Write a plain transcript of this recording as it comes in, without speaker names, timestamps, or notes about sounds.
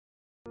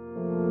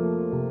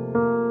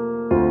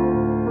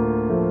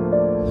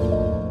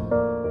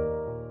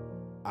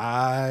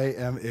I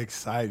am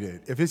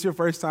excited. If it's your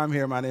first time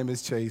here, my name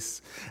is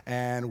Chase,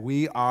 and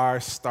we are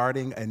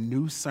starting a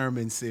new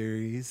sermon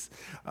series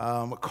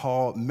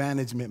called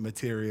Management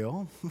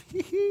Material.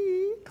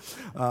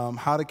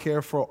 How to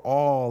care for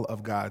all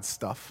of God's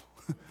stuff.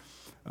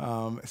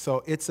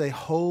 So it's a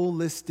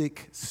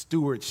holistic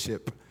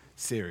stewardship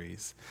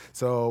series.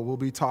 So we'll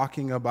be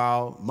talking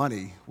about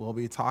money. We'll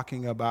be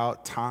talking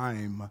about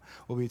time.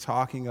 We'll be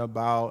talking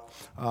about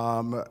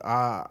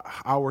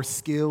our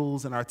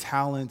skills and our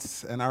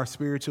talents and our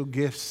spiritual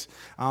gifts.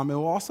 And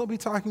we'll also be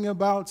talking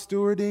about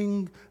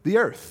stewarding the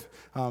earth.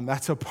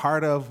 That's a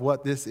part of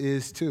what this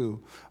is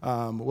too.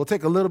 We'll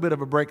take a little bit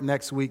of a break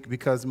next week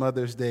because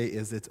Mother's Day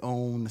is its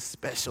own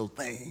special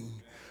thing.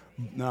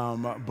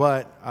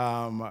 But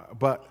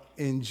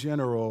in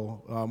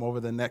general, over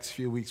the next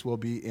few weeks, we'll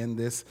be in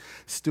this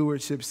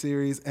stewardship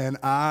series, and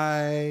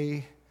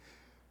I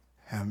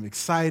am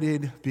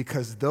excited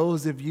because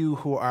those of you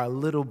who are a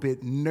little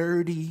bit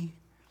nerdy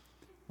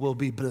will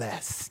be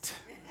blessed.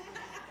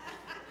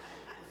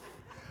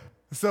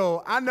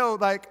 So I know,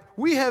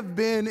 we have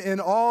been in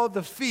all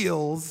the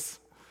feels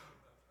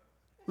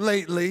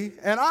lately,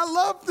 and I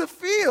love the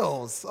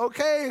feels,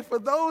 okay? For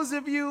those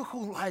of you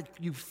who,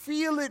 you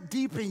feel it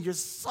deep in your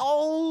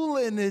soul,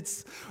 and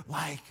it's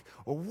like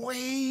a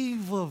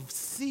wave of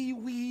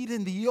seaweed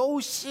in the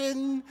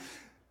ocean.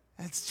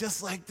 It's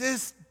just like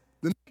this.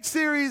 The next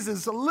series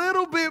is a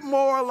little bit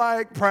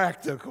more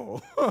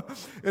practical.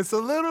 It's a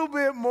little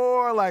bit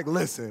more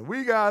listen,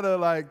 we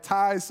gotta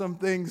tie some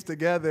things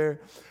together.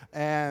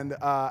 And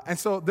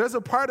so there's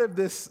a part of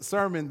this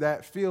sermon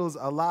that feels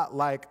a lot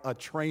like a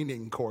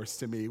training course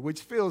to me,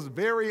 which feels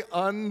very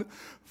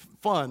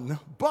unfun,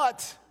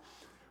 but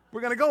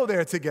we're going to go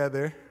there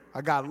together.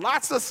 I got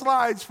lots of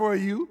slides for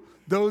you,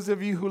 those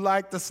of you who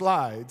like the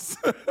slides.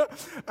 All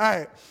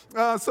right,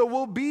 so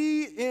we'll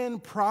be in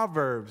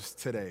Proverbs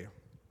today.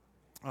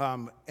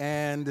 I'll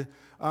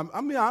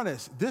be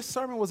honest, this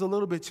sermon was a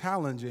little bit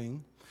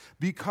challenging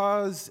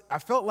because I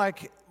felt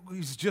like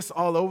he's just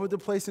all over the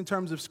place in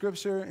terms of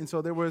scripture. And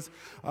so there was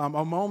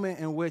a moment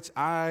in which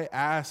I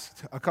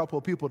asked a couple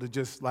of people to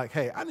just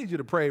hey, I need you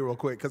to pray real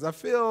quick because I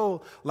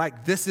feel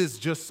like this is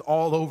just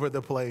all over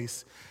the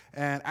place.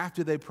 And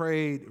after they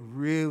prayed,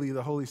 really,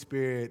 the Holy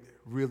Spirit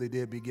really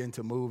did begin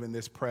to move in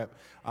this prep.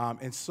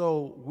 And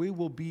so we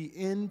will be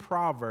in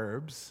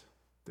Proverbs.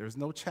 There's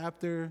no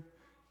chapter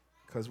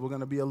because we're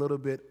going to be a little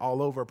bit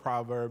all over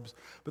Proverbs.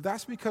 But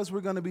that's because we're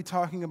going to be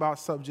talking about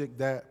subject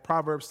that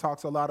Proverbs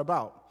talks a lot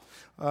about.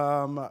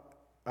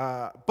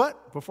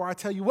 But before I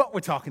tell you what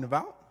we're talking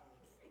about,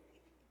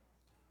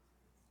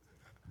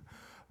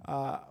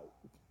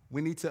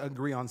 we need to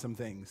agree on some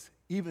things.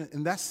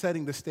 And that's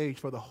setting the stage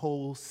for the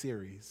whole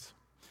series.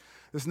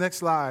 This next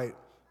slide,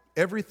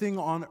 everything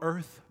on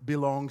earth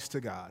belongs to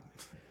God.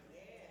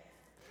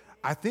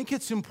 I think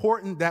it's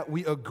important that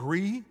we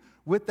agree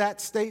with that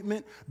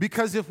statement,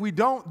 because if we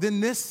don't, then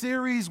this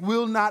series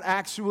will not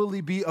actually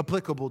be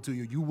applicable to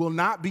you. You will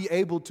not be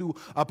able to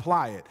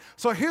apply it.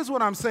 So here's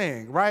what I'm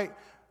saying, right?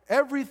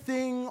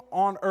 Everything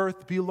on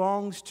earth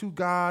belongs to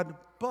God,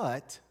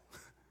 but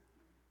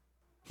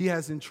He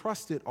has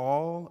entrusted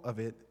all of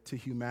it to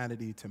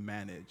humanity to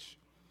manage.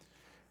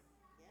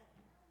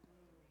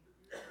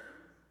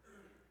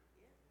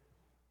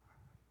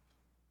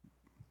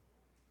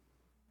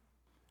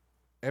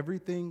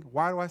 Everything,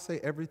 why do I say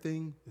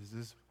everything? Is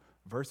this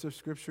verse of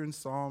scripture in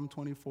Psalm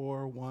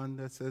 24:1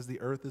 that says the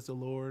earth is the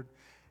Lord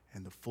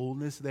and the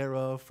fullness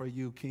thereof, for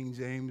you, King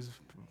James,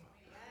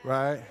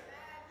 right?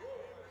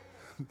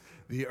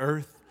 The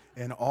earth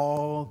and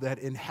all that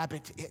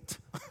inhabit it.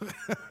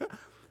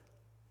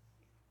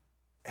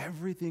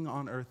 Everything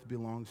on earth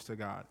belongs to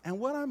God. And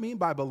what I mean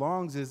by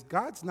belongs is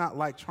God's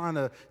not trying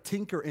to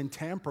tinker and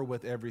tamper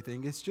with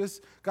everything. It's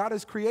just God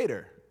is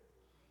creator.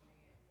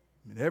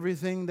 And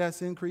everything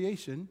that's in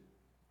creation,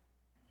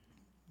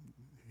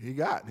 He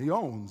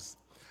owns.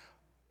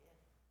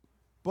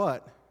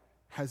 But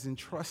has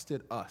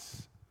entrusted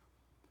us,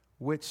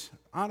 which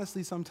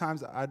honestly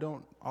sometimes I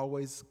don't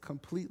always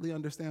completely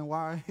understand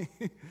why,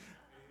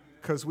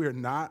 because we're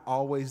not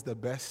always the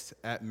best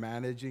at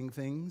managing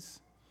things.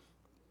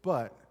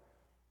 But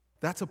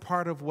that's a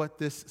part of what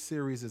this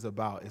series is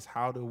about, is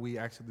how do we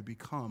actually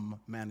become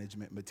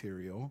management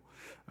material.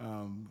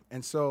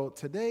 And so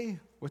today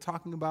we're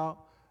talking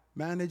about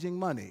managing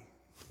money.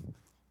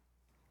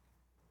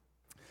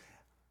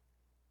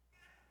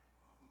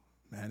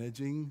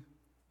 Managing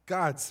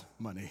God's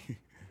money.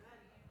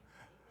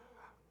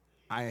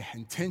 I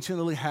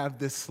intentionally have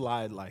this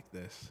slide like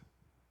this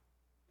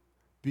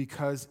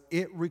because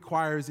it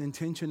requires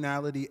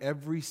intentionality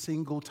every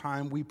single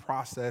time we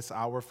process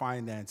our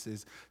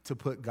finances to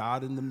put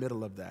God in the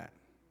middle of that.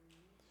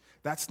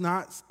 That's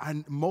not,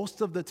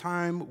 most of the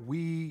time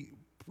we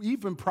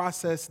even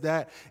process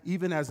that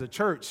even as a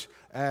church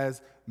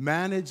as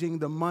managing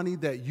the money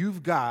that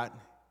you've got.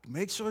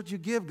 Make sure that you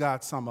give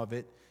God some of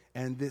it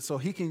and so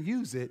He can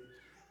use it,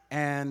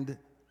 and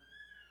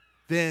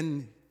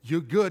then you're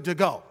good to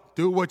go.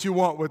 Do what you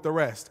want with the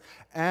rest.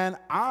 And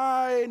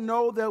I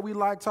know that we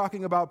like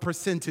talking about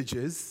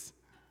percentages,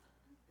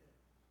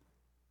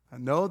 I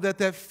know that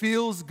that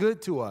feels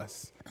good to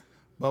us,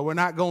 but we're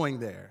not going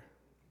there.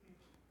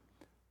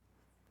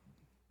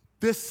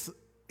 This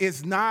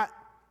is not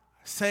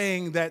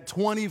saying that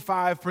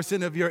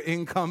 25% of your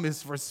income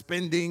is for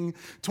spending,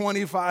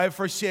 25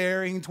 for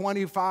sharing,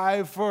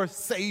 25 for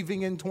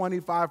saving, and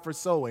 25 for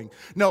sowing.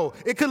 No,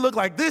 it could look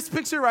like this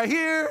picture right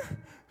here,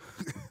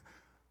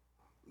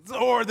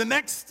 or the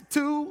next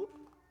two,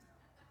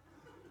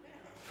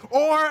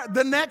 or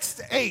the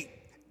next 8.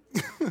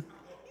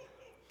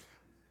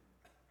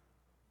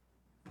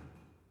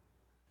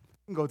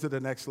 Go to the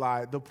next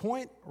slide. The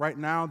point right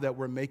now that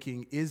we're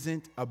making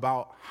isn't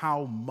about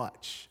how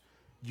much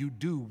you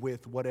do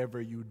with whatever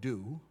you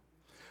do.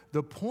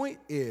 The point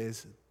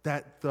is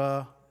that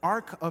the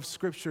arc of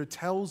Scripture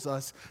tells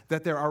us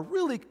that there are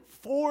really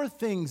 4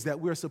 things that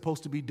we're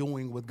supposed to be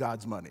doing with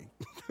God's money.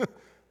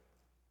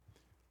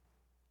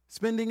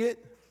 Spending it,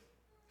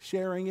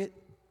 sharing it,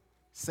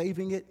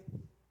 saving it,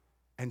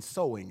 and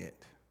sowing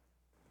it.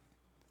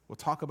 We'll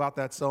talk about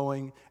that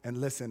sowing. And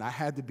listen, I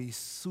had to be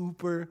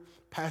super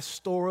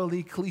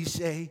pastorally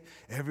cliche.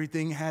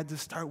 Everything had to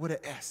start with an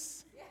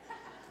S.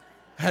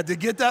 Had to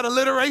get that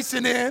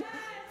alliteration in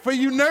for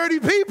you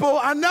nerdy people.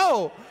 I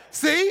know.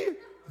 See?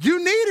 You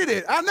needed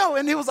it. I know.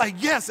 And it was like,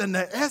 yes, and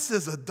the S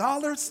is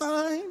a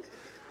 $sign.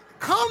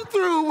 Come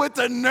through with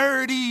the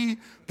nerdy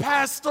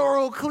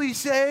pastoral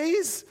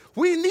cliches.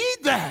 We need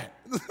that.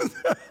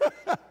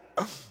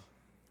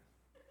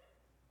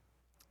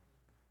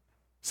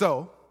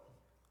 So,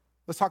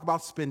 let's talk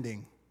about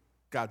spending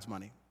God's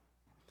money.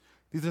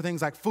 These are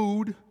things like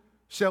food,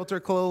 shelter,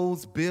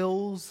 clothes,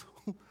 bills,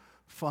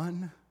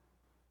 fun.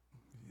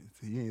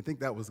 You didn't think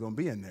that was going to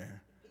be in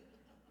there.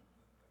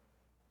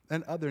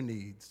 And other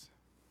needs.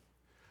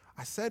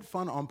 I said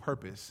fun on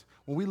purpose.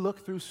 When we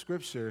look through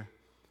Scripture,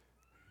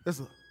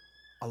 there's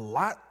a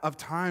lot of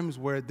times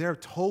where they're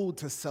told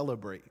to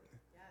celebrate.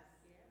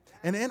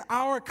 And in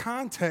our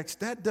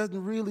context, that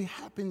doesn't really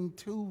happen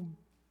too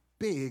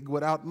big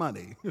without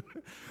money,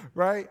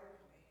 right?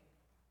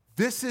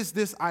 This is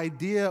this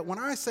idea, when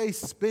I say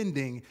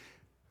spending,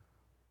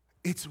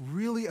 it's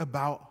really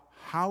about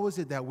how is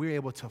it that we're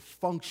able to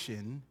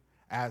function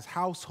as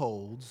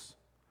households,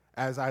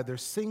 as either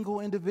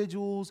single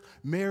individuals,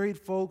 married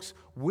folks,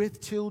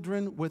 with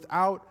children,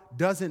 without,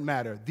 doesn't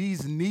matter.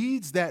 These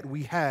needs that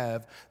we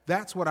have,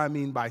 that's what I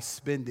mean by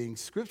spending.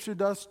 Scripture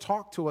does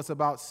talk to us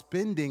about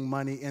spending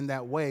money in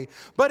that way,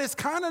 but it's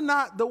kind of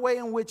not the way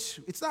in which,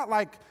 it's not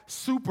like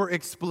super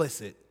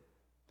explicit.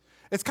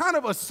 It's kind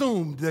of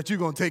assumed that you're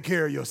going to take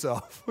care of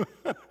yourself,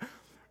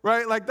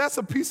 right? Like that's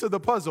a piece of the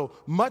puzzle.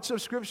 Much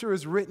of Scripture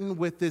is written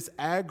with this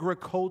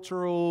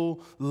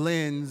agricultural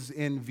lens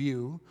in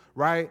view,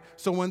 right?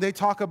 So when they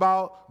talk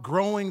about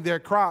growing their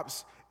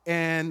crops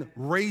and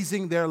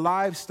raising their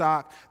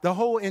livestock, the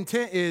whole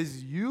intent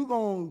is you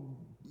going to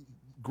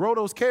grow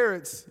those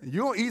carrots,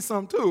 you're going to eat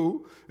some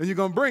too, and you're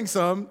going to bring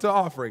some to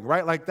offering,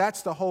 right? Like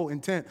that's the whole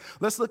intent.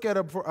 Let's look at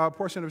a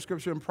portion of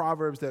Scripture in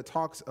Proverbs that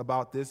talks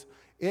about this.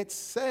 It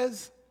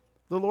says,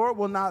 the Lord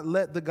will not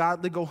let the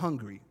godly go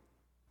hungry,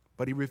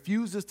 but he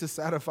refuses to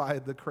satisfy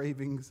the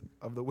cravings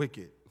of the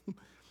wicked.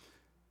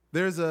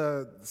 There's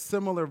a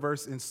similar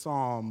verse in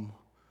Psalm.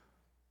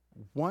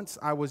 Once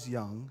I was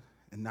young,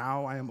 and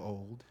now I am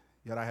old,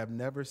 yet I have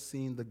never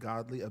seen the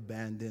godly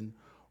abandoned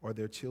or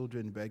their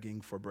children begging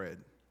for bread.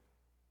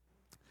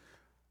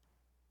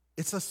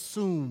 It's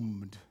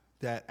assumed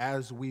that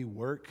as we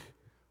work,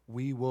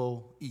 we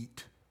will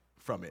eat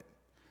from it.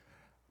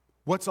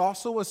 What's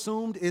also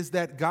assumed is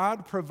that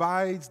God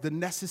provides the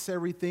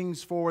necessary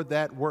things for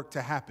that work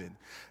to happen.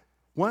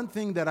 One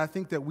thing that I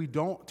think that we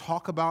don't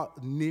talk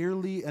about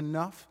nearly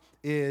enough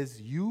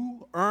is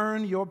you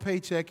earn your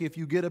paycheck if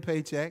you get a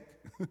paycheck.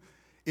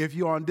 If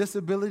you're on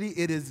disability,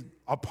 it is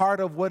a part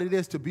of what it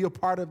is to be a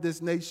part of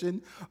this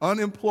nation.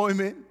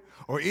 Unemployment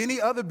or any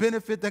other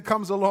benefit that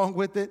comes along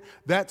with it,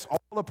 that's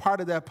all a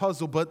part of that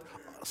puzzle. But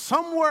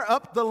somewhere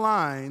up the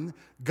line,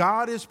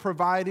 God is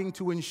providing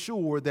to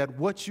ensure that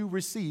what you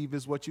receive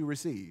is what you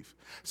receive.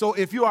 So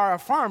if you are a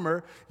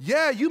farmer,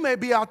 yeah, you may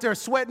be out there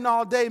sweating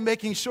all day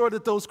making sure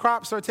that those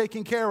crops are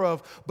taken care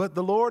of, but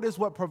the Lord is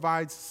what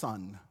provides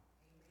sun.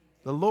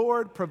 The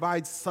Lord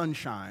provides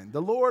sunshine.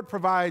 The Lord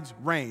provides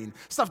rain,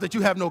 stuff that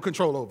you have no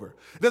control over.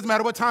 It doesn't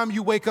matter what time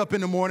you wake up in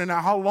the morning or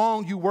how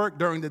long you work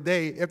during the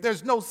day. If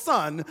there's no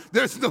sun,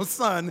 there's no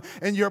sun,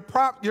 and your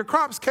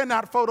crops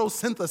cannot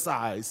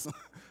photosynthesize.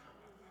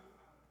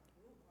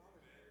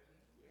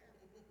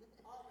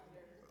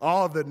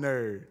 All the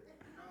nerd.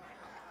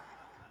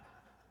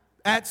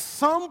 At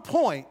some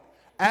point,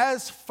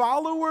 as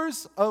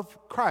followers of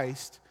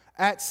Christ,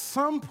 at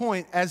some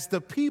point, as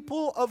the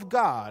people of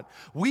God,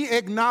 we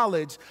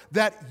acknowledge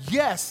that,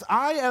 yes,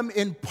 I am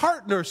in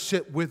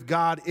partnership with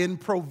God in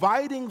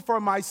providing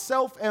for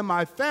myself and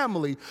my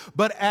family,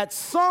 but at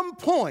some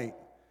point,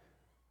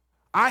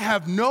 I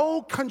have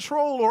no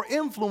control or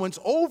influence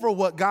over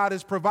what God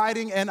is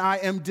providing, and I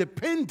am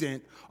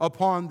dependent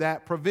upon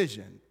that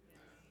provision.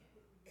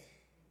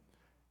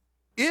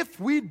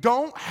 If we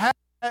don't have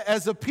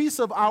as a piece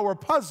of our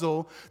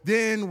puzzle,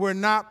 then we're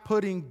not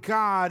putting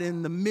God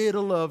in the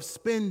middle of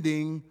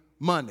spending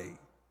money.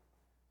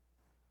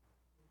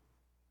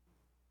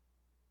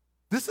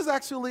 This is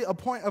actually a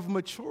point of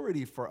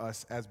maturity for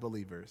us as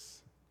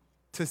believers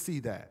to see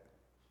that.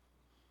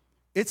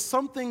 It's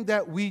something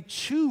that we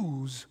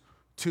choose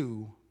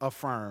to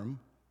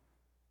affirm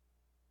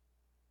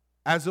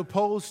as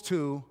opposed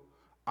to,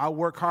 I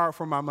work hard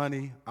for my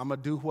money, I'm going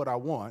to do what I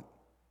want.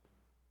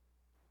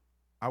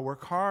 I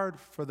work hard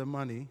for the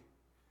money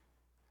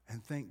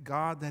and thank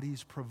God that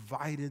he's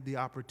provided the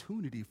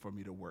opportunity for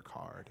me to work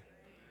hard.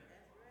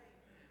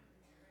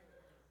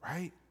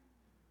 Right?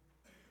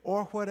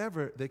 Or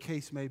whatever the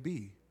case may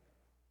be.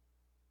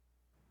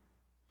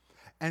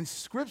 And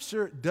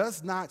Scripture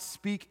does not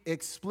speak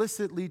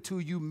explicitly to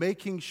you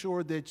making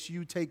sure that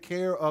you take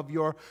care of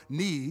your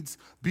needs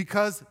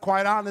because,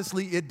 quite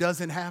honestly, it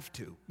doesn't have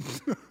to.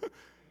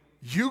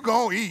 You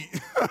gonna eat.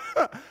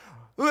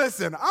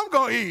 Listen, I'm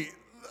gonna eat.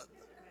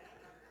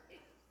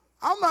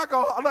 I'm not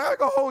gonna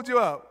hold you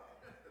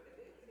up.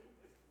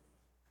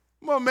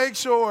 I'm gonna make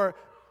sure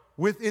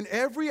within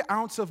every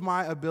ounce of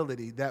my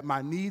ability that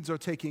my needs are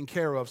taken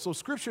care of. So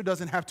Scripture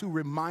doesn't have to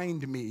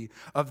remind me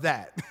of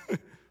that.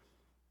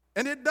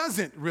 And it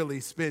doesn't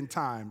really spend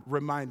time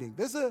reminding.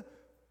 There's a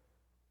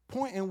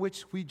point in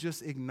which we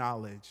just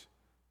acknowledge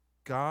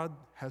God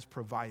has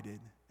provided,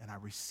 and I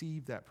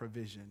receive that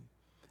provision.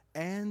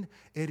 And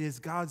it is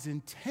God's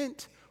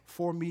intent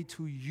for me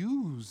to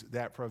use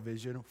that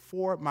provision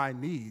for my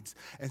needs.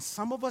 And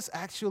some of us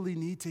actually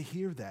need to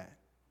hear that.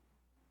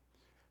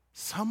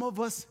 Some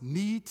of us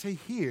need to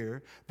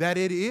hear that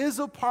it is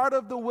a part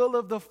of the will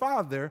of the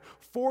Father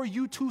for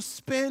you to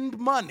spend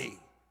money.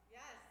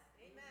 Yes,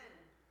 amen.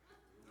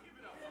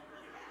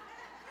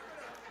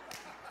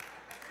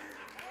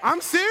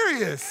 I'm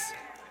serious.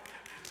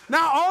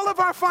 Now, all of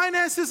our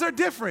finances are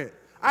different.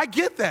 I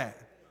get that.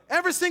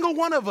 Every single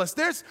one of us.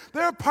 There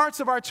are parts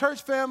of our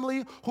church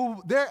family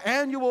who their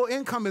annual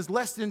income is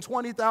less than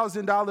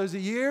 $20,000 a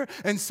year,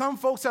 and some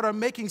folks that are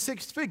making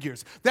six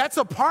figures. That's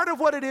a part of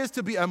what it is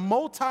to be a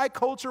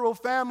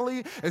multicultural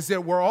family, is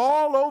that we're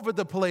all over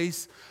the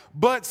place.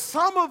 But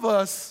some of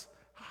us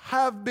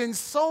have been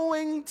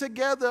sewing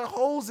together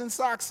holes in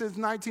socks since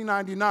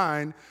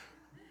 1999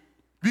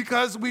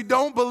 because we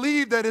don't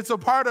believe that it's a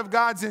part of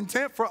God's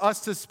intent for us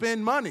to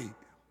spend money.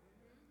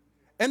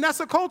 And that's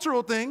a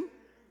cultural thing.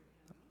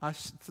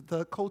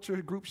 The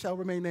culture group shall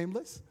remain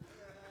nameless.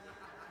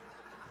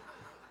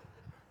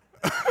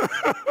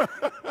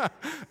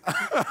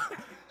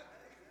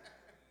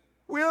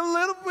 We're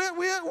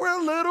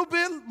a little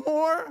bit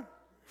more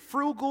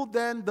frugal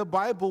than the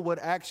Bible would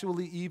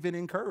actually even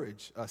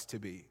encourage us to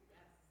be.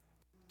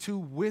 To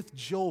with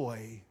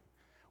joy,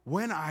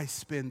 when I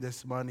spend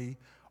this money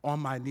on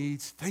my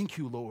needs, thank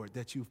you, Lord,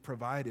 that you've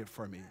provided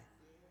for me.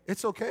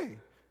 It's okay.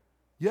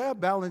 Yeah,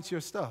 balance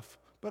your stuff,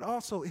 but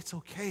also it's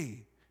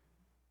okay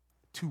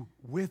to,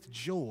 with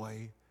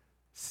joy,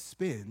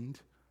 spend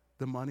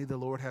the money the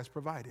Lord has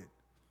provided.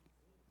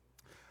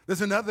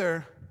 There's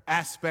another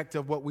aspect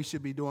of what we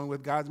should be doing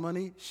with God's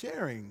money,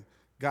 sharing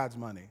God's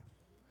money,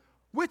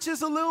 which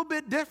is a little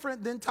bit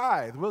different than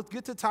tithe. We'll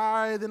get to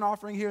tithe and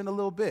offering here in a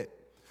little bit.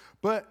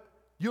 But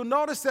you'll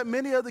notice that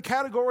many of the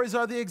categories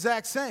are the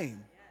exact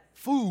same.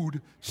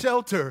 Food,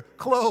 shelter,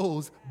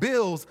 clothes,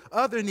 bills,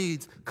 other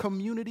needs,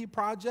 community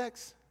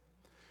projects.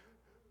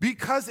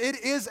 Because it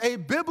is a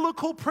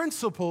biblical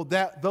principle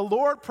that the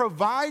Lord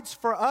provides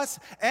for us,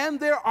 and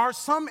there are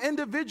some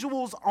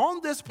individuals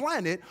on this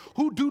planet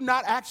who do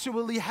not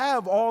actually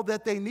have all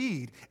that they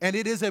need. And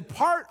it is a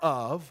part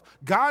of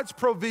God's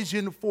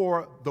provision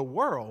for the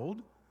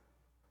world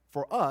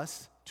for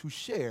us to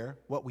share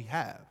what we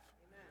have.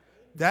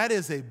 That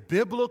is a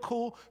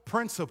biblical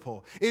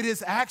principle. It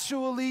is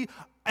actually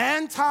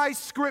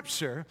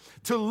anti-scripture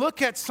to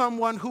look at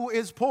someone who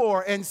is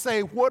poor and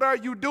say, what are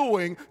you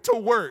doing to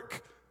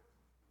work?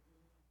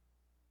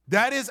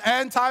 That is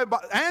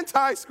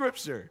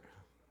anti-scripture.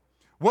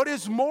 What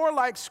is more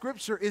like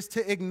scripture is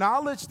to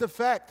acknowledge the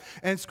fact,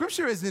 and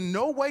scripture is in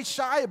no way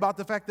shy about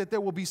the fact that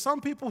there will be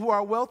some people who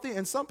are wealthy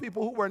and some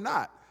people who are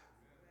not.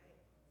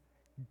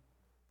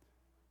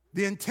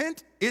 The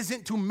intent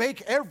isn't to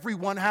make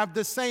everyone have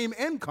the same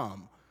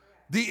income.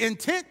 The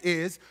intent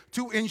is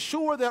to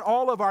ensure that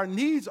all of our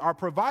needs are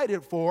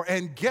provided for,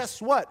 and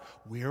guess what?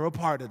 We're a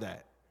part of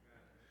that.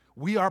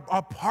 We are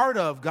a part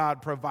of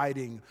God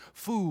providing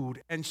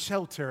food and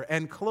shelter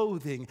and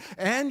clothing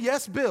and,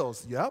 yes,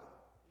 bills. Yep,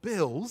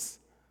 bills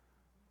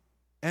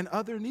and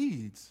other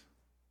needs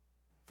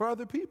for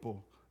other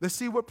people. Let's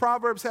see what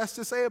Proverbs has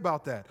to say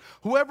about that.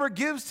 Whoever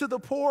gives to the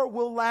poor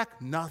will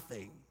lack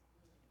nothing,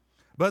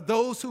 but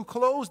those who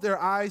close their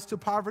eyes to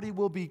poverty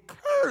will be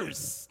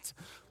cursed.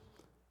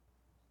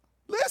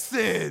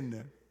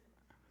 Listen,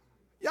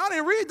 y'all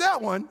didn't read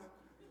that one.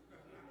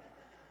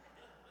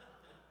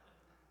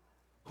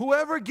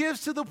 Whoever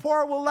gives to the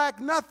poor will lack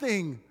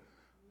nothing,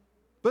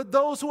 but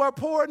those who are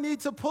poor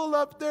need to pull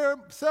up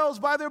themselves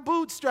by their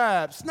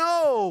bootstraps.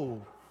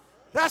 No,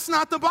 that's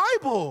not the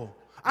Bible.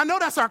 I know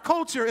that's our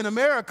culture in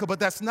America, but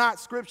that's not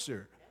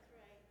Scripture.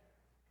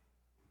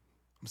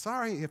 I'm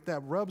sorry if that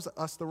rubs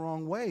us the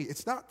wrong way.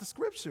 It's not the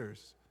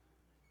Scriptures.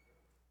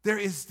 There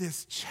is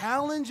this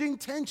challenging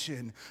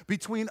tension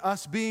between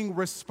us being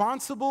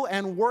responsible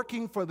and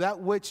working for that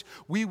which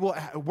we will,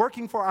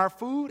 working for our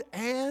food,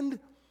 and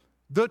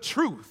the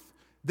truth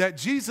that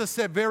Jesus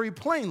said very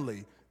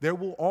plainly, there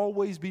will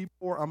always be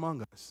poor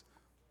among us.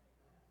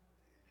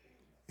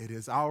 It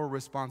is our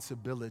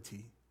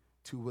responsibility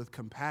to, with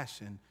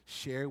compassion,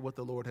 share what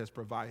the Lord has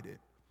provided.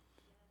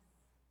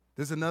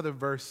 There's another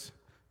verse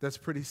that's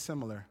pretty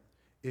similar.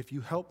 If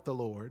you help the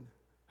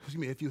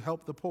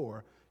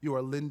poor, you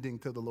are lending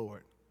to the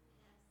Lord,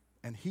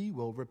 and he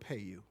will repay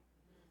you.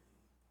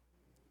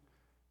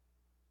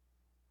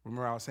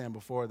 Remember I was saying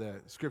before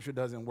that Scripture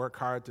doesn't work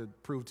hard to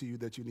prove to you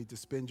that you need to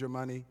spend your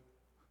money,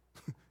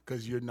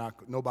 because you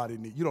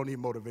don't need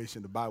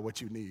motivation to buy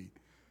what you need.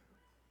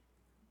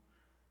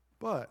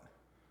 But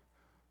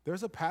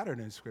there's a pattern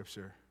in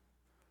Scripture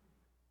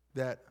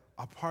that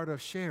a part of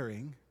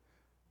sharing,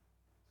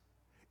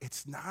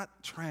 it's not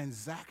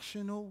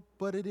transactional,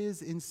 but it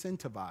is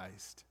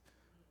incentivized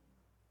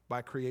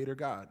by Creator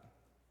God.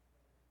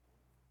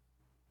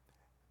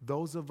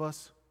 Those of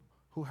us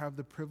who have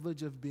the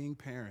privilege of being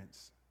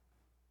parents,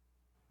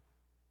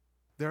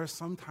 there are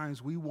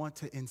sometimes we want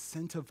to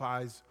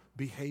incentivize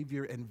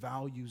behavior and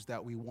values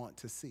that we want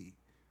to see.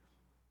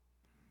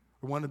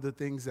 One of the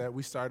things that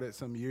we started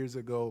some years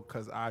ago,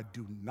 because I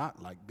do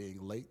not like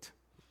being late.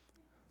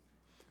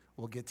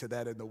 We'll get to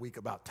that in the week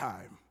about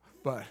time.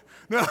 But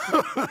no,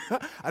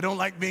 I don't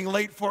like being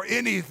late for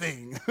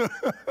anything.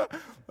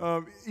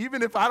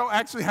 Even if I don't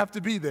actually have to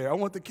be there. I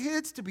want the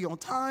kids to be on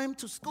time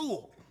to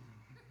school.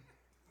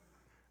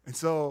 And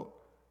so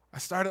I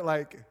started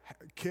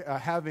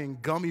having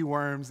gummy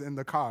worms in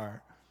the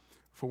car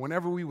for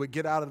whenever we would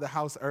get out of the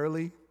house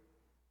early.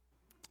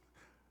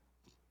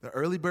 The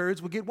early birds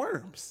would get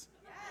worms.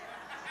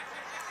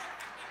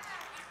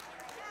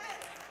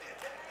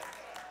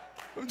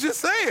 I'm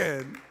just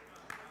saying.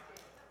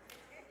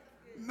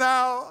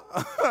 Now,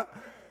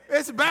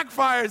 it's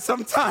backfired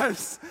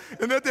sometimes,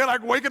 and that they're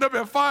like waking up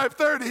at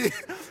 5:30,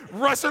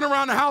 rushing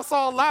around the house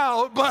all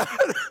loud, but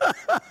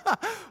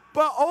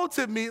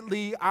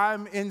ultimately,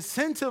 I'm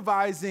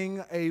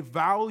incentivizing a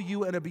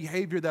value and a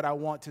behavior that I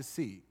want to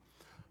see.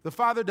 The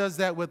Father does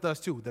that with us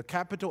too. The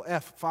capital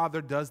F,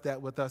 Father, does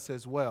that with us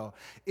as well.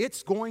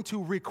 It's going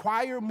to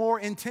require more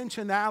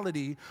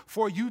intentionality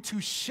for you to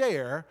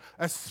share,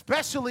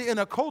 especially in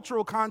a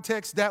cultural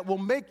context that will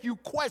make you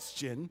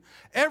question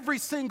every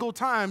single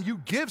time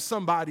you give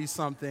somebody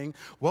something,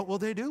 what will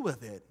they do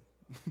with it?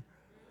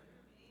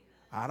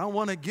 I don't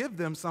want to give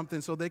them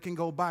something so they can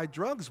go buy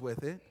drugs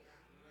with it.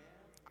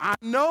 I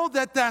know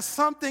that that's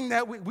something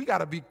that we got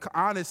to be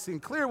honest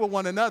and clear with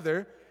one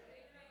another.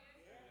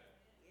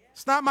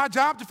 It's not my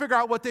job to figure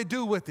out what they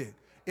do with it.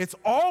 It's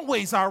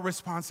always our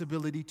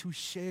responsibility to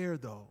share,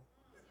 though.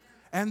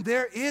 And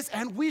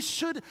we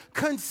should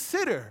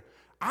consider,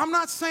 I'm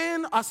not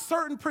saying a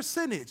certain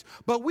percentage,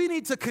 but we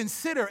need to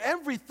consider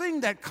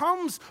everything that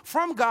comes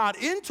from God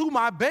into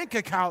my bank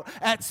account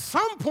at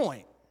some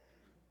point.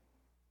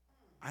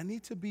 I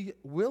need to be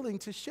willing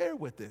to share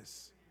with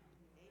this.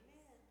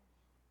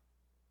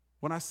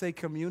 When I say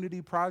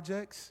community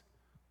projects,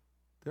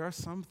 there are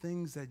some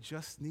things that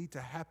just need to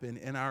happen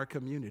in our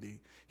community,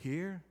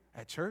 here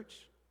at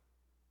church,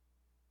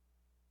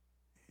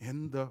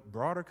 in the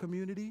broader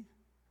community.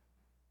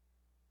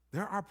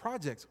 There are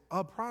projects.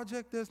 A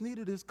project that's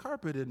needed is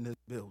carpet in this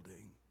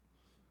building.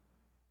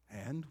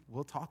 And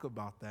we'll talk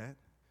about that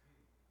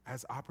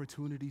as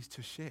opportunities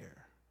to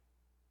share,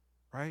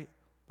 right?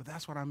 But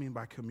that's what I mean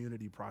by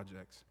community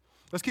projects.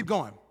 Let's keep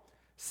going.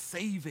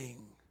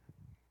 Saving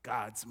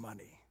God's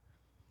money.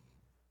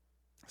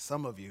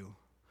 Some of you,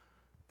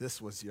 this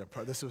was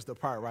the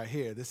part right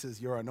here. This is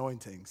your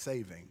anointing,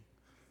 saving.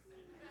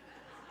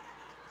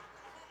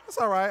 That's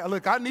all right.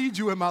 Look, I need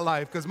you in my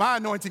life because my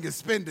anointing is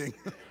spending.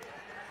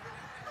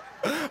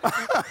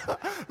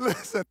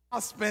 Listen,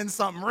 I'll spend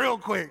something real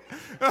quick.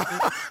 But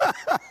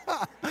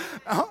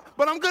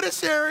I'm good at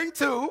sharing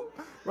too,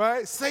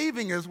 right?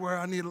 Saving is where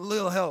I need a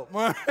little help,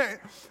 right?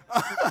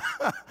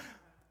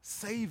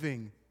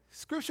 Saving.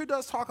 Scripture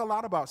does talk a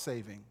lot about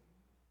saving.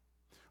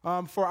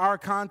 For our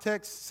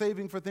context,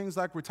 saving for things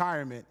like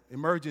retirement,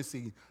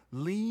 emergency,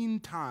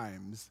 lean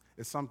times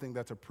is something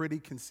that's a pretty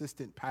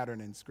consistent pattern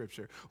in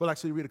Scripture. We'll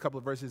actually read a couple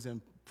of verses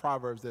in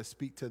Proverbs that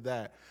speak to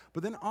that.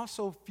 But then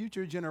also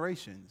future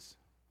generations.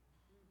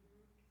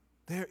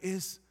 There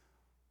is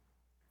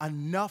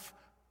enough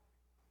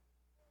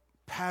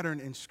pattern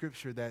in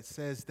Scripture that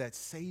says that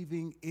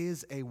saving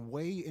is a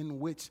way in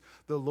which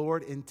the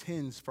Lord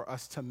intends for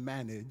us to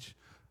manage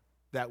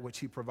that which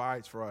He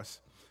provides for us.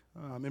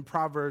 In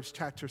Proverbs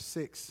chapter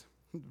 6,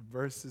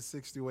 verses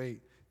 6 to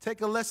 8, take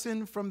a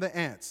lesson from the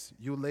ants,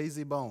 you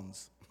lazy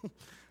bones.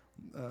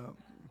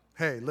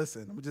 Hey,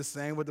 listen, I'm just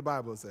saying what the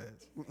Bible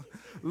says.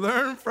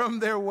 Learn from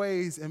their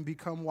ways and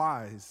become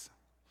wise.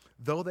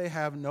 Though they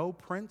have no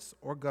prince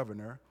or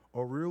governor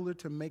or ruler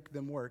to make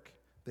them work,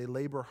 They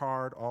labor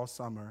hard all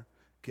summer,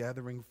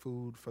 gathering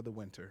food for the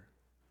winter.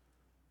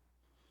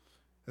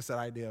 That's that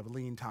idea of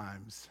lean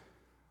times.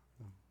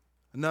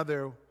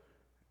 Another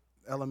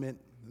element,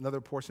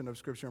 another portion of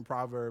Scripture in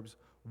Proverbs,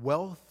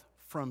 wealth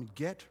from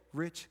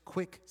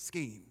get-rich-quick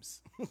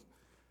schemes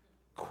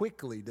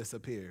quickly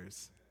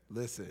disappears.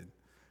 Listen,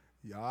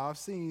 y'all have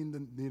seen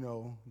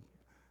the,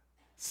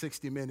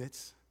 60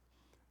 Minutes,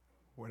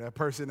 where that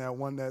person that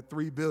won that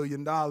 $3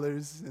 billion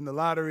in the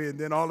lottery, and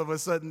then all of a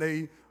sudden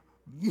they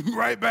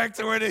right back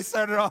to where they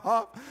started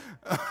off,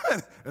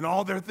 and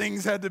all their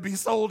things had to be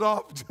sold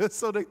off just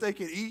so that they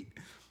could eat.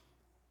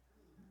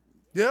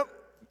 Yep,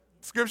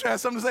 Scripture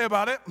has something to say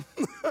about it.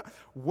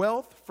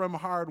 Wealth from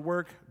hard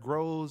work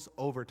grows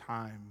over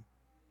time.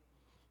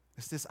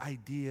 It's this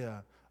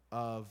idea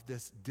of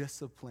this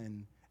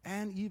discipline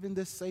and even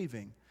this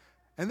saving.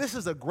 And this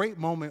is a great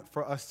moment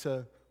for us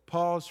to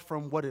pause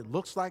from what it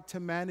looks like to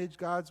manage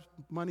God's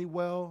money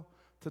well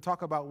to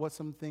talk about what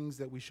some things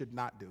that we should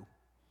not do.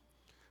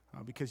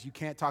 Because you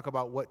can't talk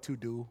about what to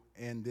do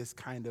in this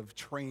kind of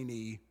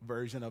trainee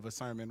version of a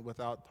sermon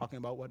without talking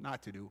about what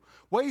not to do.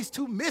 Ways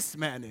to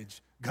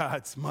mismanage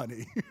God's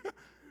money.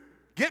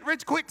 Get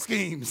rich quick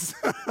schemes.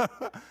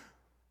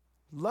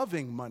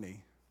 Loving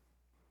money.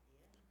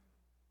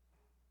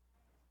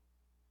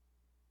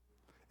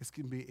 It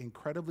can be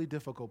incredibly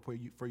difficult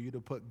for you to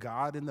put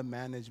God in the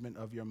management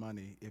of your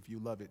money if you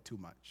love it too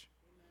much.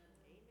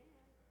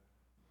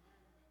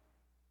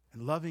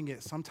 And loving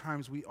it,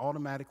 sometimes we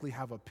automatically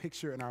have a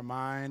picture in our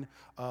mind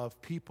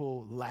of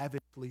people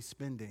lavishly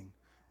spending.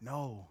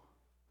 No.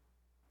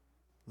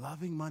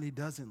 Loving money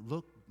doesn't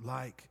look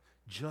like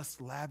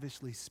just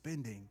lavishly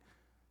spending.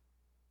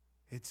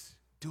 It's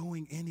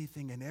doing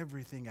anything and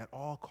everything at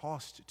all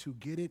costs to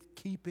get it,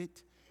 keep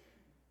it,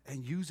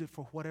 and use it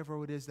for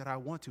whatever it is that I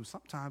want to.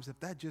 Sometimes if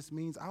that just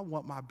means I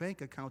want my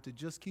bank account to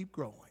just keep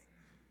growing.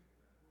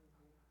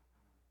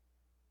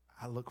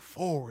 I look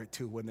forward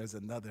to when there's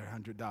another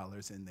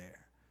 $100 in there.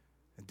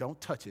 And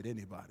don't touch it,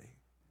 anybody.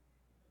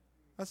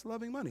 That's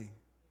loving money.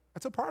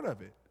 That's a part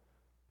of it.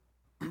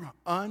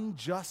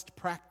 Unjust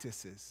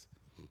practices.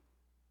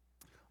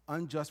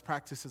 Unjust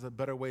practice is a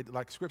better way,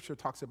 like Scripture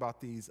talks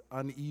about these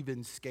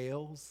uneven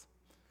scales,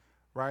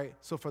 right?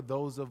 So for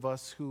those of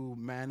us who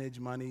manage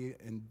money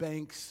in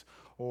banks,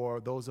 or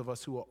those of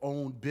us who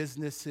own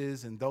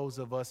businesses, and those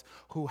of us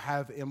who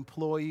have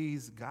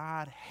employees,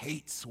 God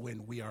hates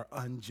when we are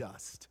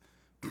unjust.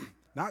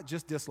 Not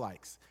just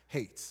dislikes,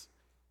 hates.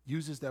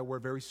 Uses that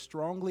word very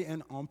strongly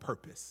and on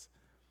purpose.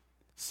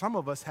 Some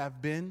of us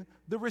have been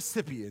the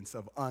recipients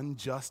of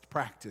unjust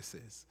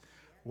practices,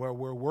 where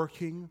we're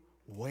working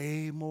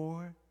way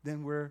more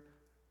than we're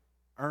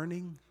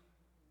earning.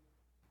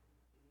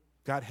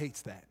 God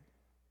hates that.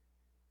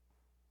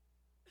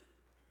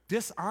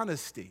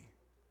 Dishonesty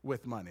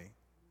with money,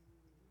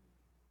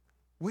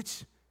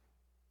 which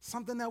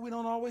something that we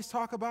don't always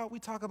talk about. We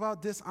talk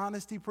about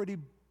dishonesty pretty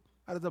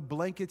out of the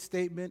blanket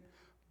statement,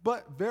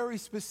 but very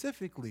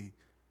specifically,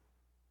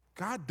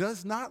 God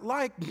does not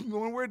like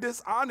when we're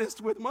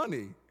dishonest with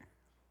money.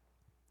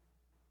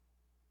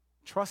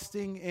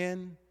 Trusting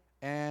in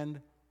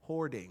and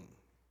hoarding.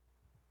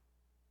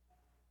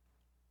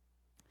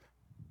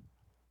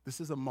 This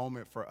is a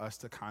moment for us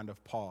to kind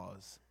of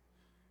pause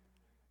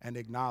and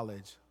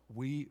acknowledge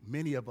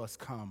many of us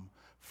come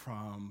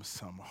from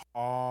some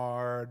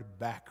hard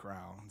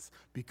backgrounds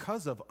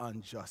because of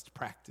unjust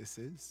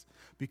practices,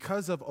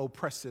 because of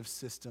oppressive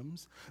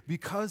systems,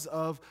 because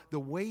of the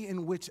way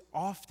in which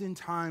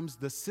oftentimes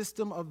the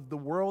system of the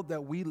world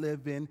that we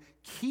live in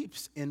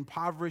keeps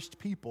impoverished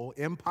people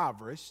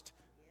impoverished.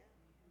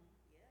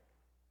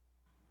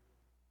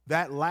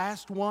 That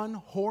last one,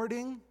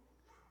 hoarding,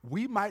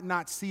 we might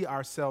not see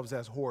ourselves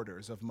as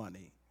hoarders of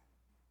money.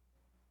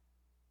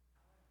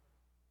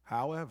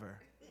 However,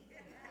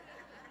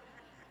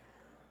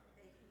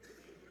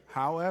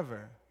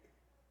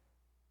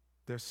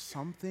 there's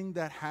something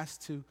that has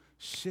to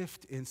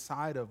shift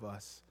inside of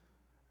us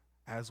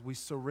as we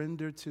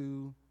surrender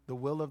to the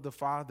will of the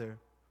Father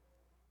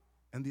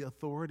and the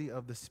authority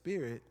of the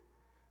Spirit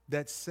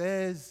that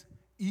says,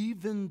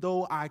 even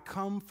though I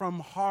come from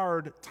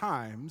hard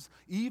times,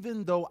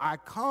 even though I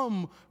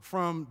come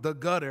from the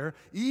gutter,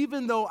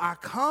 even though I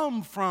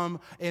come from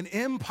an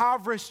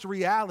impoverished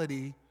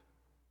reality,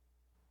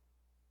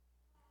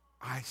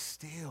 I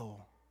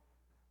still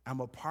am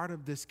a part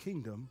of this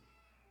kingdom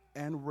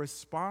and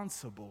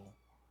responsible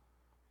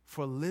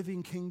for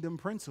living kingdom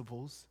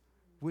principles,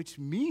 which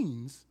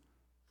means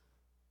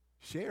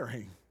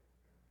sharing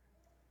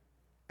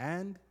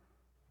and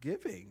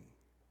giving.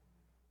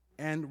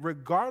 And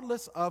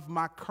regardless of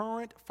my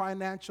current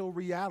financial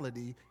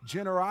reality,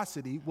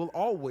 generosity will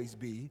always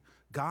be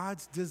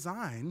God's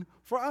design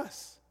for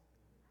us.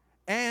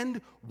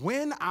 And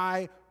when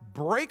I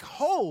break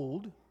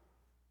from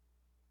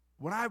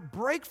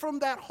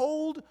that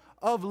hold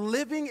of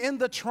living in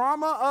the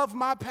trauma of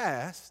my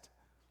past,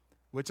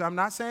 which I'm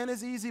not saying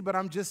is easy, but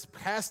I'm just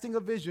casting a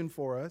vision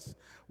for us.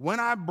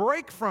 When I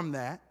break from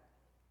that,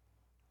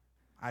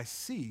 I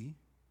see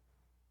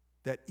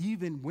that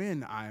even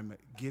when I'm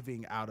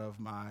giving out of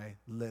my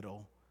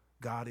little,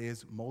 God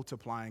is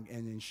multiplying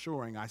and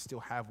ensuring I still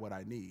have what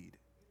I need.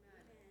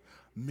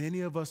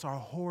 Many of us are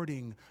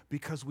hoarding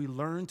because we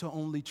learn to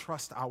only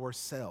trust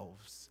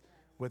ourselves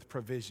with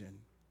provision.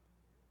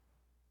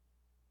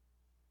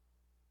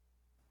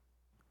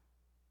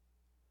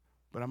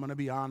 But I'm going to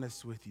be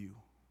honest with you,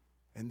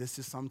 and this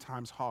is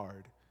sometimes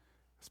hard,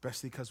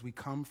 especially because we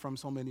come from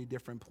so many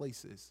different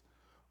places.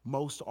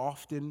 Most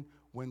often,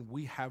 when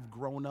we have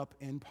grown up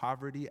in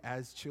poverty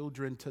as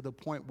children to the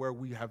point where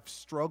we have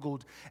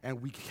struggled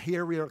and we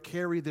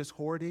carry this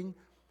hoarding,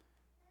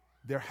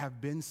 there have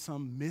been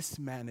some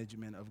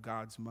mismanagement of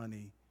God's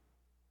money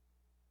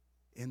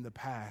in the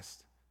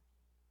past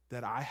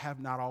that I have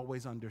not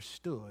always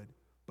understood,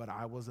 but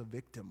I was a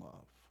victim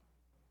of.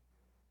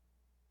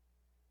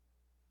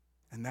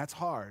 And that's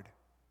hard.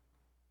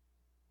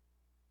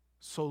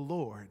 So,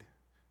 Lord,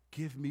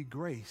 give me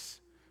grace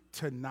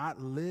to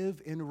not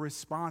live in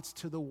response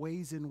to the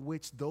ways in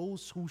which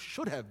those who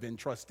should have been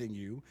trusting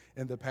you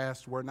in the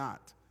past were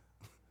not.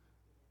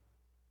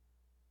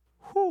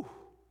 Whew.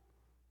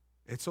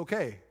 It's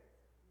okay.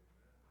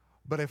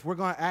 But if we're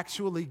going to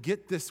actually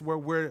get this where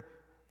we're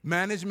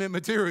management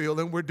material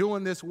and we're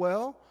doing this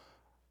well,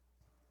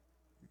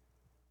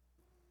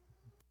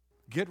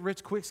 get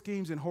rich quick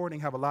schemes and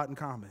hoarding have a lot in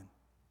common.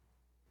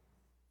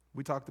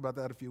 We talked about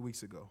that a few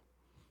weeks ago.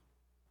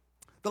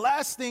 The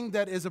last thing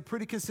that is a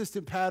pretty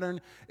consistent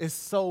pattern is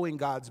sowing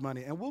God's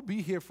money, and we'll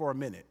be here for a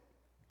minute.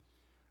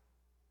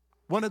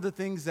 One of the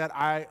things that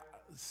I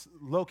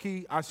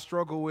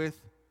struggle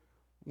with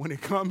when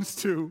it comes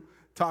to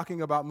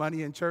talking about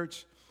money in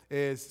church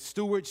is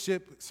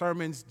stewardship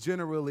sermons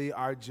generally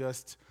are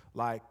just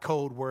like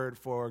code word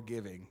for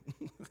giving.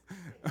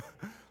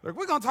 Like,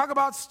 we're going to talk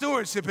about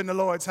stewardship in the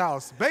Lord's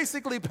house.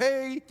 Basically,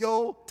 pay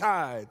your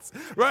tithes,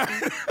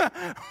 right?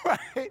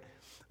 Right?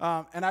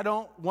 And I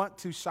don't want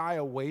to shy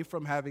away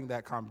from having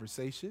that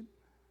conversation,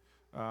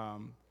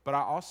 but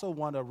I also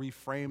want to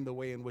reframe the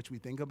way in which we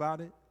think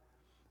about it,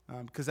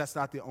 because that's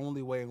not the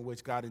only way in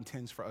which God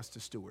intends for us to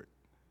steward.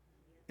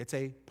 It's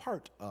a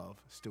part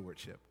of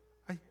stewardship,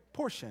 a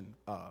portion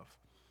of.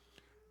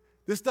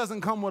 This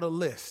doesn't come with a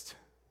list.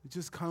 It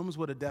just comes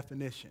with a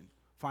definition.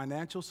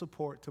 Financial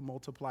support to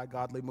multiply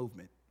godly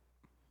movement.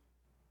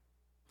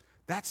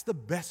 That's the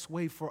best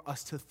way for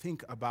us to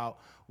think about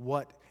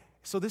what.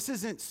 So this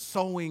isn't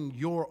sowing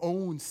your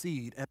own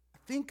seed. And I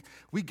think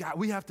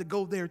we have to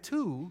go there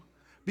too,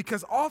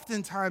 because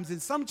oftentimes in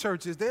some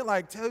churches, they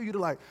tell you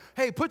to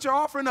hey, put your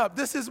offering up.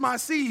 This is my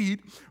seed,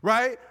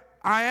 right?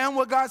 I am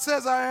what God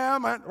says I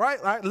am,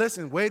 right?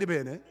 Listen, wait a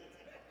minute.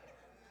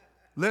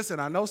 Listen,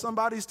 I know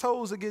somebody's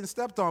toes are getting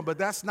stepped on, but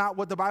that's not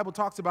what the Bible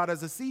talks about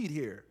as a seed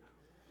here.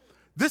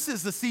 This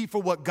is the seed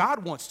for what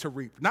God wants to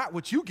reap, not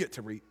what you get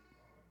to reap.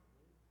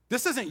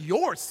 This isn't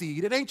your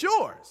seed. It ain't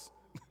yours.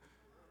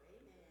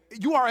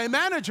 You are a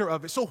manager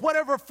of it. So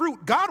whatever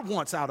fruit God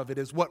wants out of it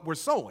is what we're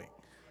sowing.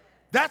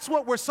 That's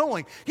what we're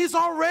sowing. He's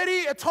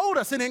already told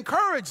us and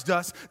encouraged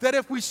us that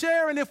if we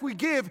share and if we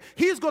give,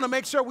 he's going to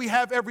make sure we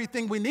have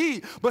everything we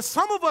need. But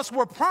some of us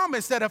were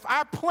promised that if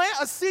I plant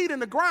a seed in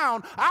the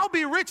ground, I'll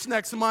be rich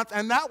next month,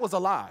 and that was a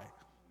lie.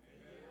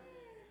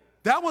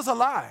 That was a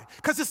lie,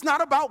 because it's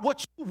not about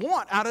what you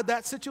want out of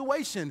that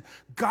situation.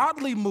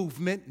 Godly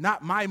movement,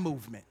 not my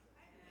movement.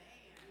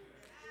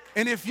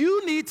 And if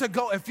you need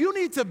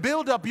to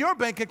build up your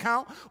bank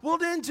account, well,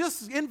 then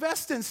just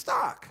invest in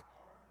stock.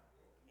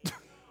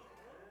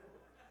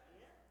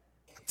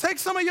 Take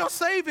some of your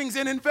savings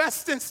and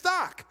invest in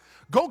stock.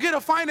 Go get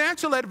a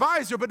financial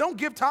advisor, but don't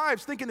give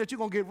tithes thinking that you're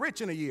going to get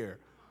rich in a year,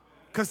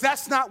 because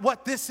that's not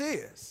what this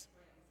is.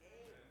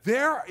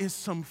 There is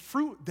some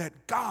fruit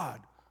that God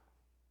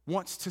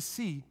wants to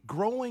see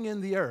growing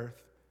in the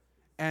earth,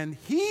 and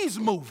he's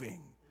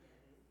moving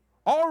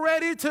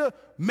already to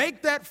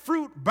make that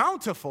fruit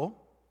bountiful,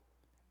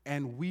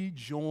 and we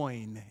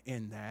join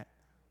in that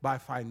by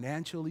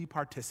financially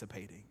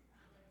participating.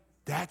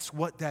 That's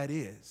what that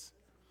is.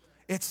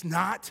 It's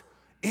not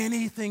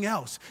anything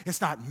else.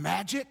 It's not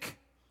magic.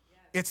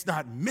 It's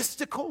not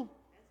mystical.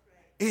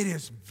 It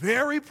is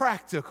very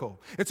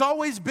practical. It's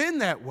always been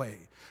that way.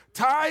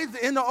 Tithe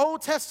in the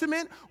Old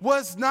Testament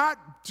was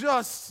not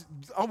just,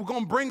 I'm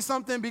going to bring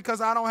something because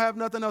I don't have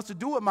nothing else to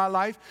do with my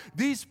life.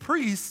 These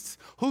priests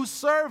who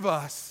serve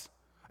us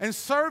and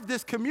serve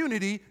this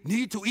community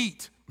need to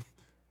eat.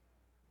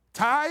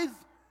 Tithe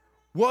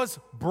was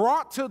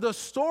brought to the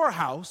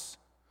storehouse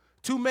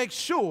to make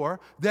sure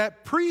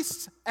that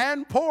priests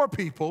and poor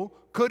people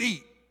could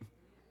eat.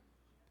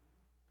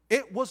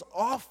 It was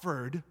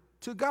offered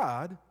to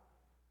God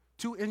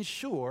to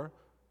ensure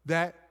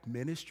that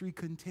ministry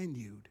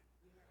continued.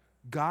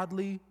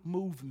 Godly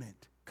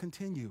movement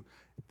continued.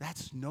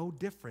 That's no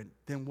different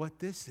than what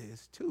this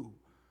is too.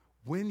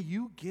 When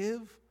you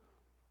give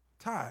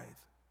tithe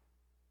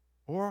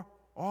or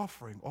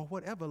offering or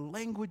whatever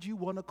language you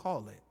want to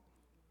call it,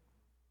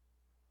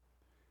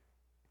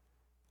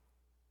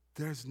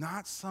 there's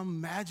not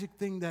some magic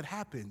thing that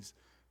happens.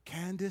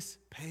 Candace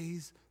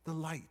pays the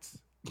lights.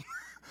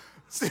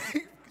 See,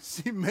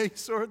 She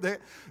makes sure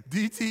that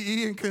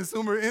DTE and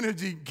Consumer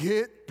Energy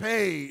get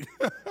paid.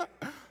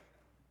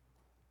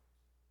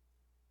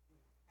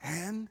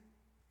 And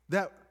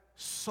that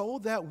so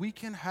that we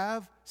can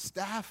have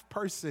staff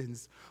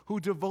persons who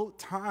devote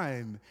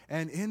time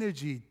and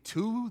energy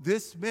to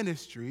this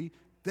ministry,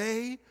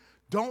 we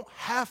don't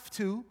have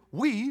to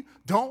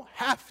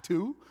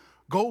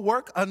go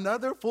work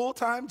another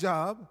full-time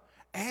job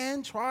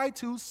and try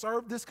to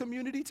serve this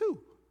community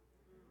too.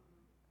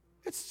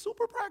 It's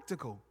super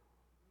practical.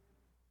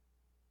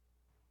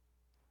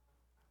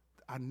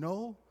 I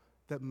know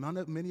that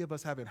many of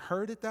us haven't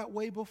heard it that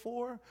way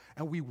before,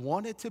 and we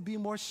want it to be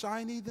more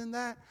shiny than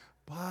that,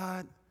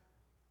 but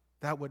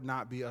that would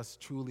not be us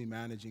truly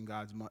managing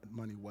God's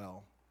money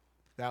well.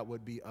 That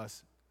would be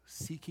us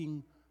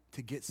seeking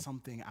to get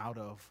something out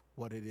of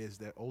what it is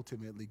that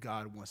ultimately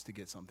God wants to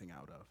get something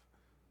out of.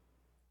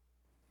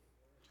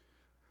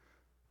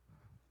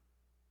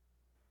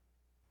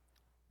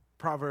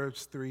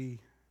 Proverbs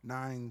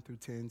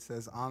 3:9-10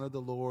 says, honor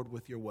the Lord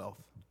with your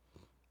wealth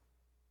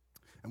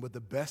and with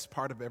the best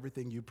part of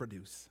everything you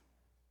produce.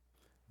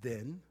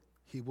 Then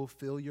he will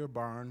fill your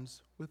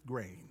barns with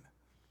grain,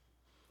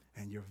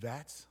 and your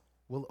vats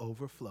will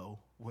overflow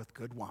with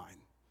good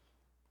wine.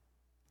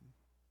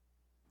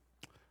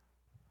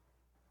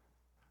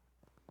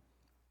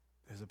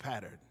 There's a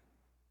pattern,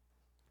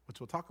 which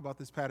we'll talk about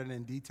this pattern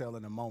in detail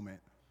in a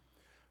moment.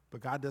 But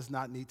God does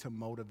not need to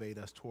motivate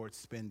us towards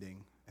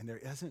spending, and there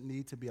doesn't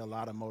need to be a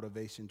lot of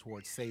motivation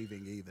towards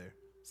saving either.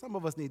 Some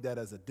of us need that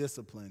as a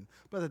discipline,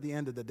 but at the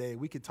end of the day,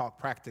 we can talk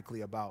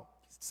practically about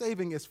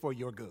saving is for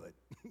your good.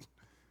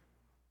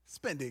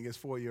 Spending is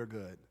for your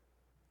good.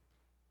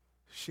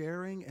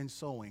 Sharing and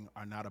sowing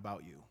are not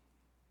about you.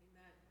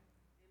 Amen.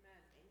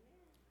 Amen.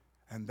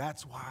 And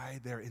that's why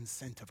they're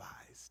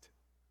incentivized.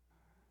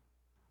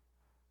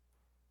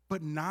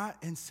 But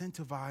not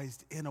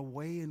incentivized in a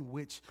way in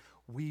which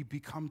we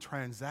become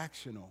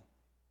transactional.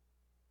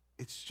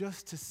 It's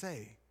just to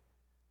say,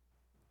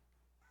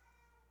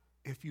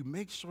 if you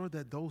make sure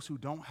that those who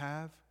don't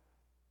have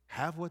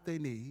what they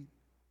need,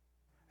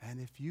 and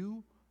if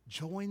you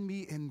join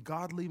me in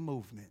godly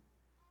movement,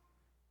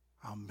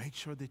 I'll make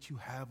sure that you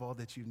have all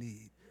that you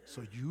need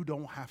so you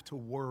don't have to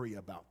worry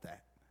about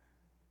that.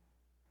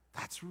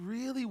 That's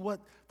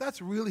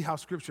really how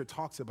Scripture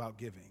talks about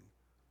giving.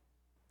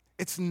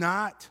 It's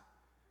not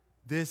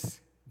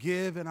this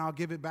give and I'll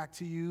give it back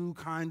to you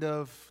kind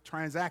of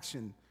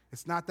transaction.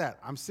 It's not that.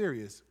 I'm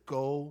serious.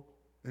 Go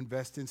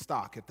invest in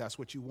stock if that's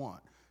what you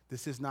want.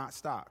 This is not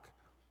stock.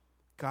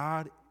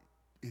 God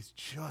is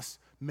just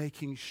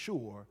making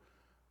sure.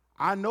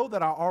 I know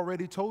that I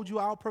already told you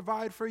I'll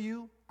provide for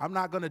you. I'm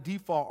not going to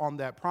default on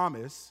that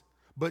promise.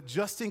 But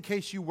just in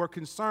case you were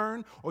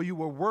concerned or you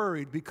were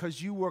worried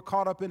because you were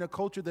caught up in a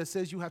culture that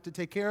says you have to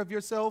take care of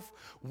yourself,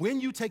 when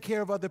you take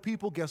care of other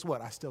people, guess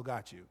what? I still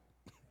got you.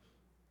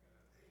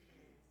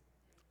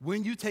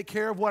 When you take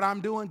care of what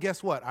I'm doing,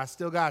 guess what? I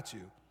still got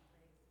you.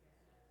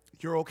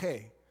 You're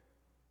okay.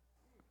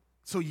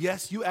 So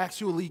yes, you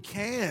actually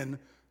can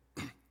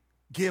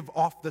give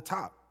off the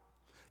top.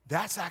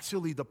 That's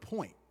actually the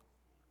point.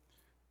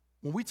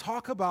 When we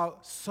talk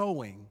about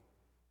sowing,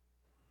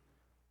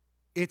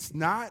 it's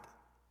not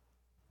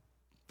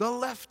the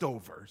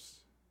leftovers.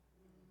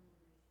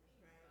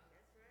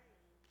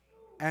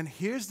 And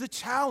here's the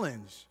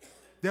challenge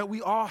that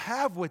we all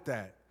have with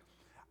that.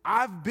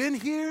 I've been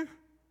here,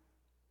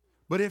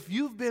 but if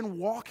you've been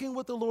walking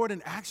with the Lord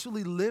and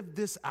actually lived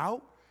this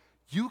out,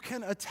 you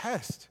can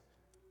attest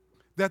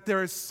that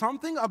there is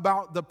something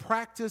about the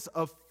practice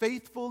of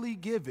faithfully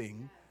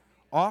giving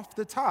off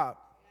the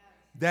top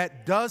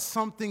that does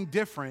something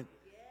different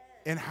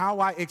in how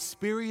I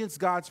experience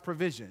God's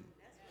provision.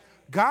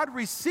 God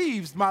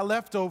receives my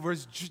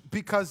leftovers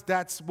because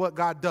that's what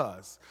God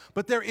does.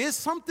 But there is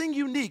something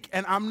unique,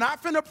 and I'm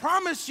not going to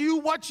promise you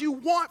what you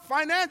want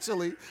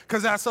financially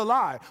because that's a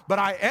lie. But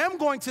I am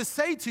going to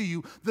say to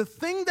you, the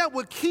thing that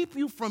would keep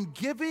you from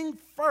giving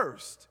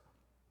first,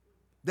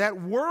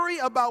 that worry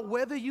about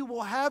whether you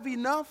will have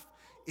enough,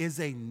 is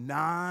a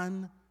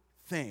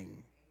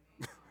non-thing.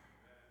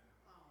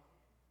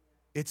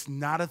 It's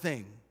not a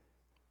thing.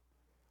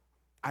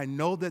 I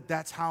know that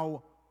that's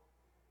how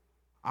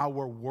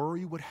our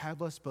worry would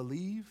have us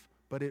believe,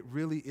 but it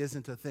really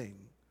isn't a thing.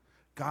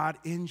 God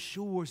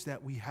ensures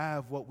that we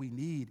have what we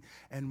need,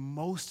 and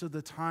most of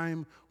the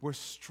time we're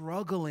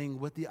struggling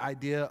with the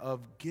idea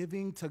of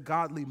giving to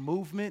godly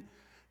movement,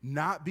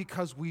 not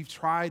because we've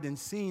tried and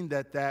seen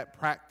that that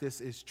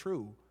practice is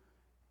true.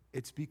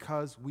 It's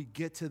because we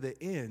get to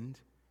the end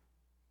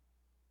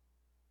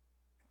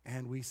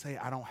and we say,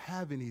 I don't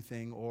have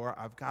anything, or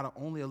I've got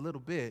only a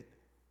little bit.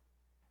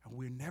 And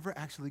we never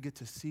actually get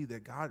to see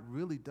that God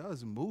really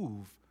does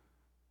move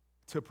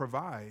to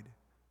provide,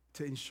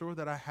 to ensure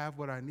that I have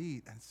what I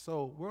need. And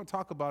so we're going to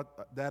talk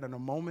about that in a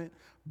moment,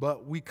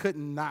 but we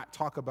couldn't not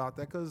talk about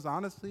that because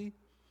honestly,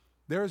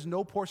 there is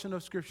no portion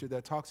of Scripture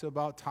that talks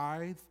about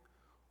tithe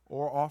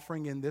or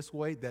offering in this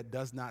way that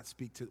does not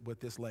speak with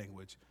this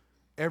language.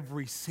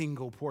 Every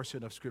single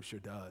portion of Scripture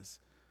does.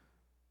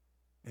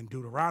 in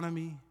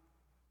Deuteronomy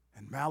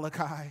and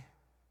Malachi,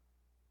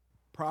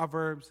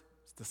 Proverbs,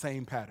 it's the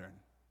same pattern.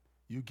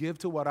 You give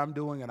to what I'm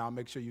doing, and I'll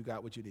make sure you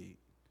got what you need.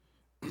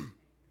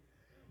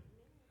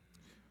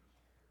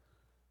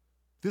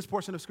 This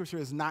portion of Scripture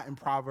is not in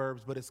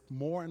Proverbs, but it's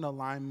more in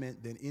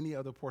alignment than any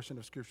other portion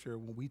of Scripture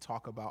when we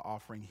talk about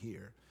offering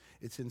here.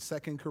 It's in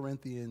 2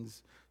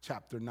 Corinthians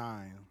chapter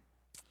 9.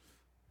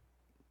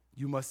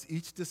 You must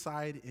each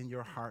decide in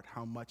your heart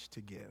how much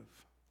to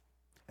give.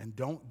 And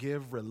don't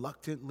give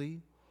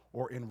reluctantly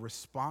or in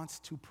response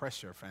to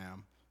pressure,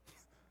 fam.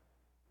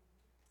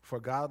 For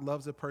God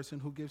loves a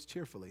person who gives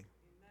cheerfully.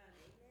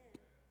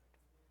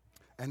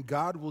 And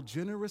God will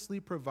generously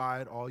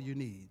provide all you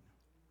need.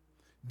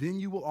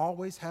 Then you will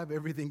always have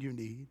everything you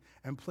need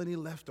and plenty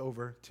left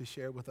over to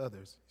share with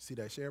others. See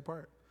that share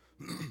part?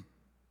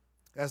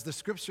 As the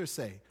scriptures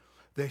say,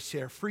 they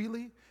share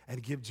freely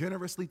and give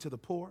generously to the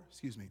poor.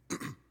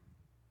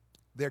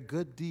 Their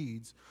good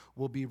deeds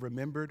will be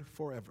remembered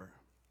forever.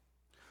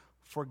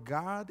 For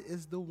God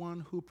is the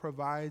one who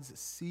provides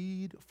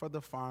seed for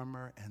the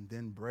farmer and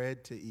then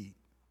bread to eat.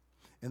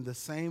 In the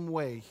same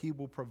way, he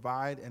will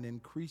provide and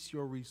increase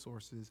your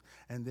resources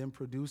and then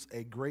produce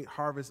a great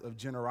harvest of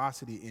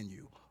generosity in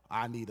you.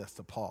 I need us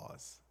to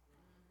pause.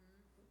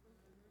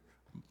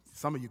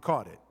 Some of you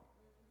caught it.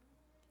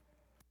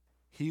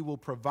 He will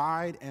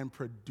provide and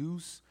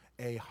produce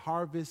a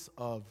harvest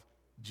of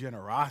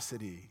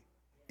generosity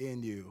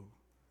in you.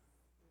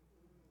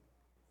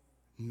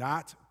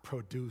 Not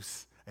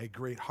produce a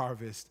great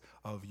harvest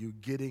of you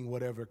getting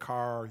whatever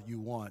car you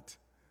want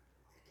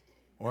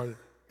or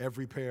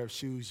every pair of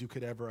shoes you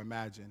could ever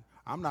imagine.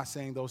 I'm not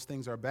saying those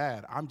things are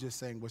bad. I'm just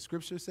saying what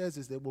Scripture says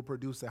is it will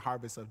produce a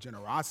harvest of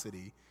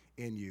generosity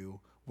in you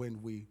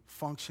when we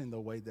function the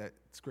way that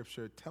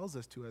Scripture tells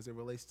us to as it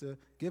relates to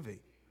giving.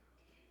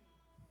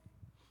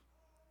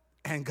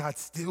 And God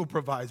still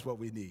provides what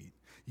we need.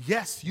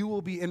 Yes, you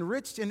will be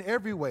enriched in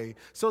every way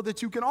so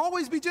that you can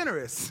always be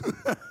generous.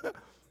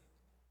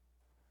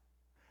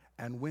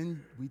 And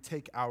when we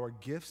take our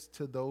gifts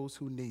to those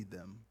who need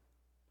them,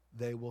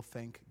 they will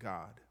thank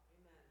God.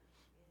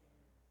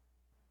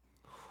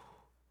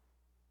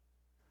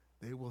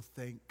 They will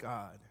thank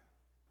God.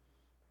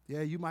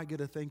 Yeah, you might get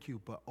a thank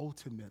you, but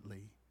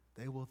ultimately,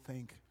 they will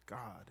thank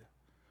God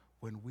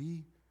when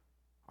we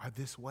are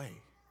this way.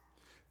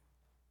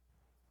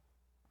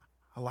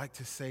 I like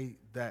to say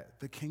that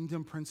the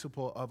kingdom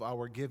principle of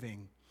our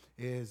giving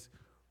is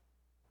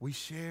we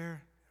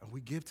share and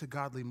we give to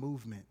godly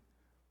movement.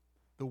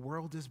 The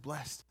world is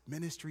blessed,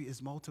 ministry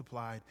is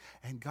multiplied,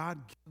 and God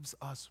gives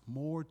us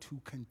more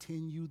to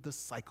continue the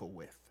cycle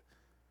with.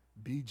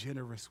 Be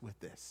generous with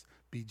this.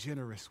 Be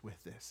generous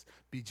with this.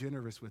 Be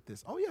generous with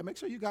this. Oh, yeah, make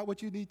sure you got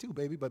what you need too,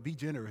 baby, but be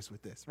generous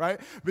with this, right?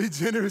 Be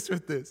generous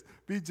with this.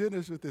 Be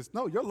generous with this.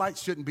 No, your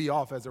lights shouldn't be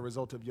off as a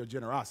result of your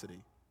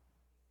generosity.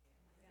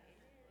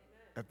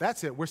 If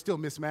that's it, we're still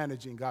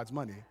mismanaging God's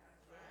money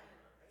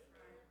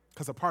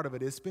because a part of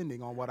it is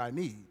spending on what I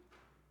need.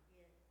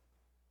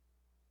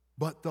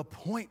 But the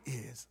point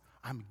is,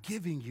 I'm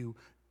giving you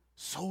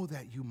so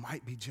that you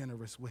might be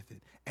generous with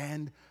it.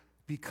 And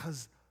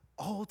because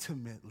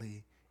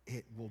ultimately,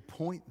 it will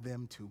point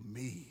them to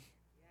me.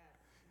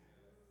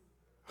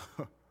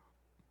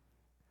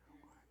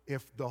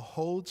 If the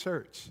whole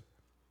church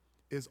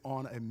is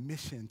on a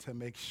mission to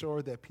make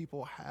sure that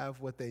people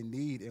have what they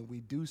need, and we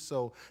do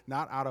so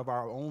not out of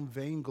our own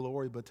vain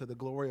glory, but to the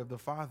glory of the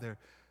Father,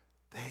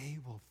 they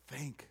will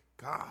thank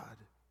God.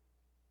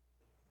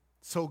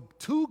 So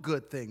 2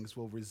 good things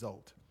will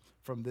result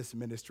from this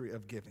ministry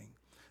of giving.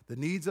 The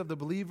needs of the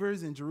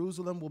believers in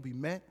Jerusalem will be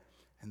met,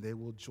 and they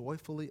will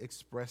joyfully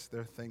express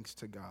their thanks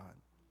to God.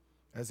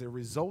 As a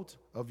result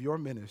of your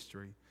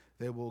ministry,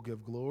 they will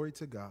give glory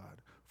to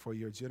God for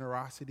your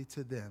generosity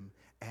to them,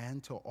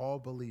 and to all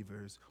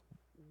believers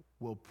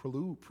will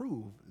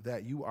prove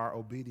that you are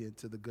obedient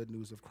to the good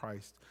news of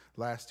Christ.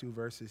 Last 2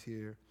 verses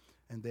here.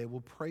 And they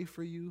will pray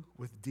for you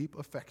with deep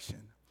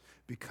affection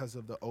because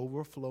of the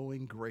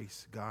overflowing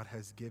grace God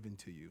has given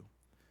to you.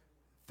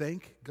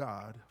 Thank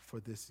God for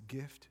this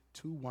gift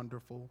too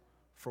wonderful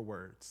for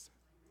words.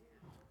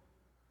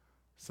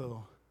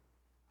 So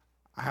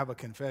I have a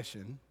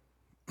confession.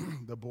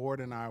 The board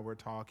and I were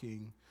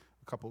talking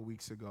a couple of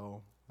weeks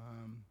ago,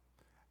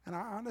 and I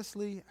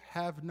honestly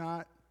have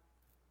not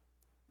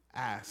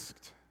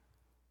asked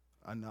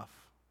enough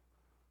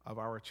of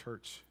our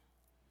church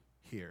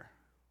here,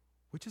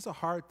 which is a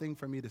hard thing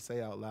for me to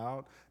say out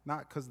loud,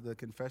 not because of the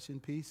confession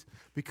piece,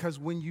 because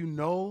when you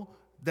know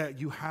that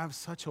you have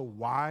such a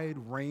wide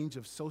range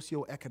of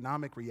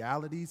socioeconomic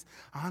realities,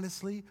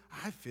 honestly,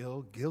 I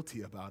feel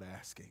guilty about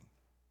asking.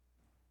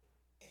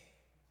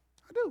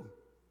 I do.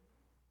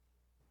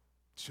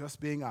 Just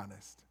being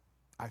honest.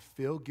 I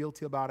feel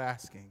guilty about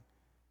asking.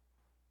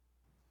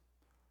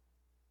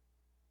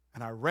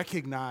 And I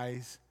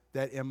recognize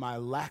that in my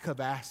lack of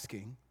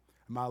asking,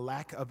 my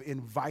lack of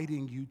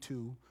inviting you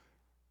to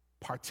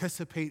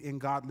participate in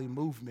godly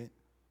movement,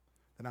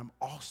 that I'm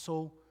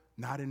also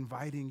not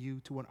inviting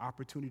you to an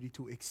opportunity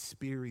to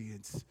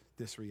experience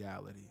this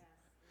reality.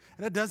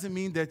 And that doesn't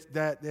mean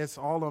that it's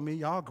all on me.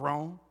 Y'all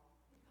grown.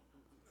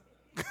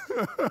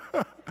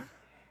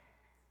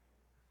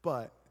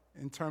 But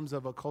in terms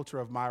of a culture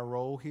of my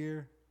role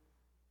here,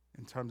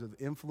 in terms of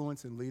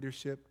influence and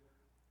leadership,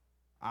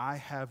 I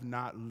have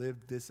not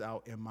lived this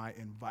out in my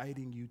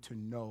inviting you to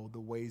know the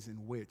ways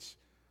in which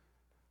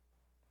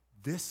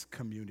this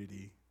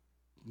community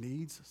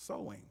needs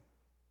sowing.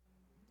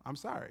 I'm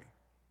sorry.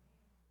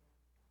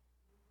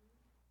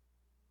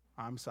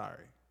 I'm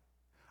sorry.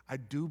 I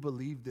do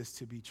believe this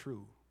to be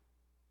true.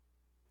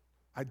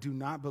 I do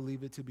not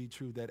believe it to be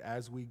true that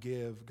as we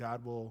give,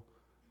 God will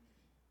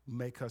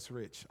make us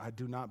rich. I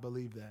do not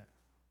believe that.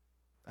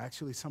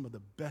 Actually, some of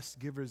the best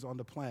givers on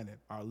the planet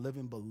are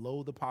living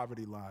below the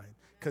poverty line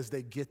because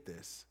they get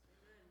this.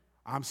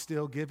 I'm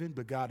still giving,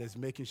 but God is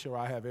making sure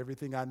I have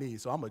everything I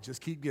need, so I'm going to just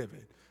keep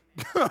giving.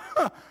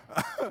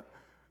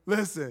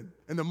 Listen,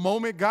 and the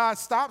moment God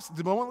stops,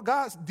 the moment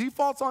God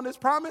defaults on this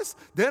promise,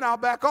 then I'll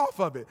back off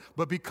of it.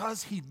 But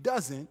because he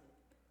doesn't,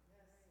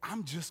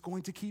 I'm just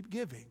going to keep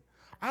giving.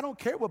 I don't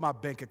care what my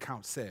bank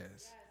account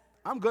says.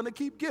 I'm going to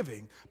keep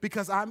giving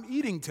because I'm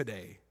eating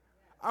today.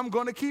 I'm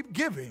going to keep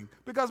giving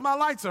because my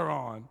lights are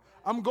on.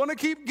 I'm going to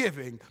keep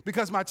giving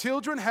because my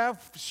children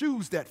have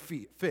shoes that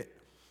fit.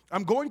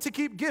 I'm going to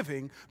keep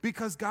giving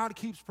because God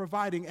keeps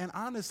providing. And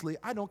honestly,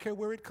 I don't care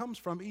where it comes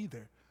from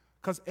either,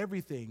 because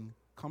everything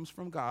comes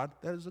from God.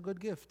 That is a good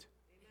gift.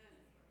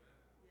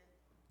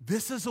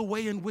 This is a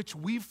way in which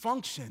we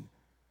function.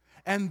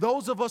 And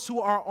those of us who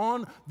are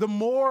on the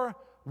more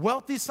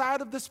wealthy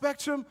side of the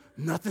spectrum,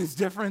 nothing's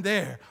different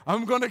there.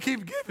 I'm going to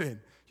keep giving.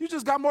 You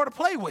just got more to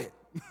play with.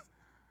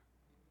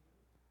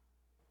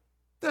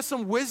 There's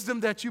some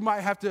wisdom that you might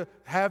have to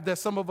have that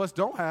some of us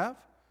don't have.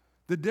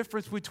 The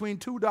difference between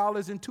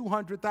 $2 and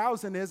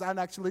 200,000 is I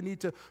actually need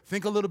to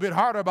think a little bit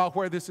harder about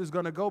where this is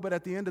going to go, but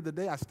at the end of the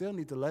day, I still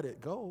need to let it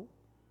go.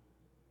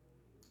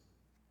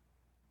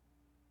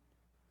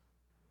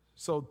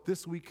 So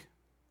this week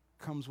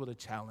comes with a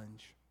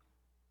challenge,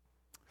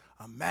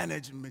 a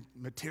management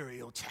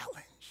material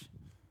challenge.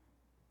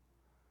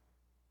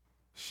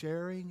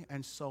 Sharing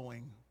and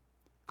sowing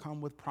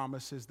come with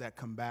promises that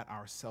combat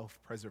our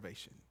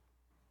self-preservation.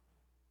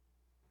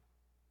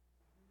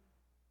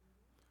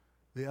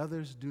 The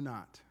others do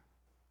not.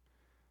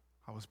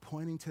 I was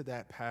pointing to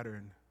that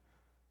pattern,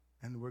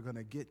 and we're going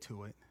to get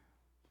to it.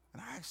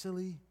 And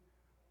actually,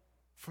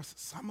 for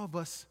some of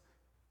us,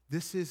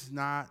 this is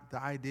not the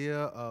idea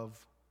of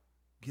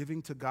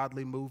giving to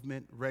godly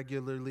movement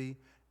regularly,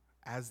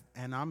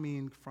 and I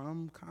mean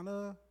from kind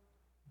of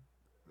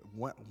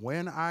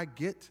when I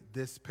get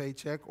this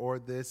paycheck or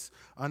this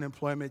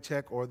unemployment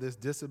check or this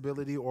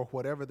disability or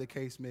whatever the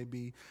case may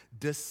be,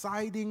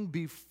 deciding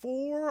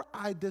before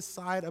I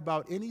decide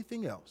about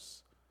anything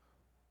else,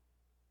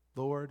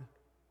 Lord,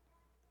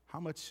 how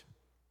much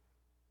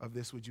of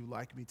this would you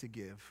like me to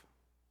give?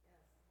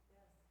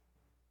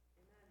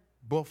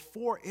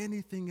 Before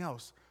anything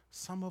else,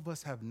 some of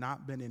us have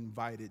not been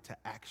invited to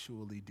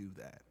actually do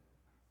that.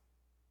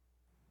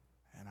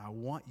 And I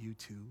want you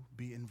to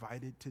be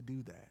invited to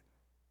do that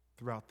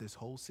throughout this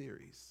whole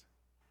series.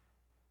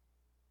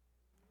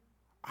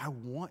 I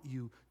want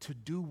you to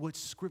do what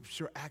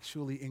Scripture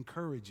actually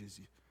encourages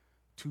you,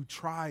 to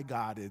try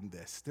God in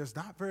this. There's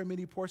not very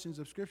many portions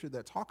of Scripture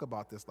that talk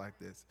about this like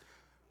this.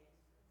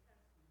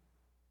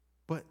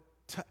 But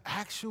to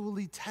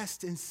actually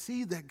test and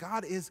see that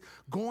God is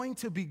going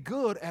to be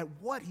good at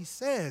what he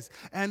says.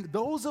 And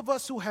those of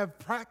us who have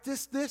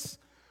practiced this,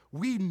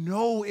 we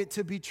know it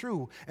to be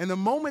true. And the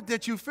moment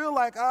that you feel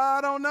like,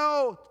 I don't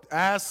know,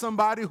 ask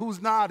somebody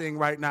who's nodding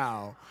right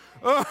now.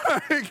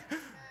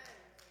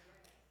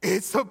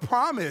 It's a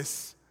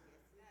promise,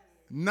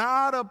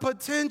 not a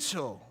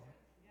potential.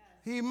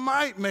 He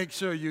might make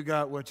sure you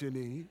got what you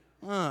need.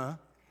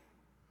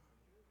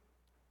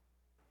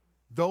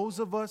 Those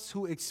of us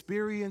who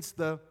experience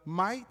the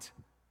might,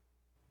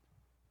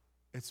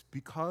 it's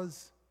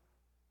because,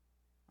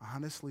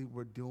 honestly,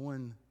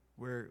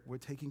 we're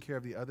taking care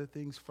of the other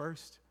things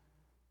first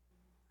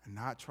and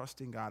not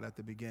trusting God at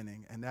the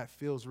beginning. And that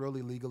feels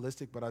really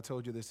legalistic, but I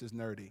told you this is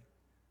nerdy.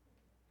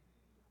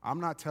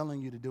 I'm not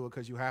telling you to do it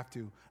because you have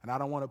to, and I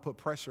don't want to put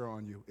pressure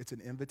on you. It's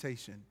an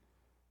invitation,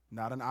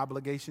 not an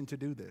obligation to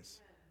do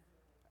this.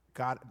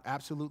 God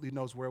absolutely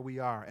knows where we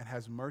are and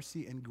has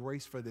mercy and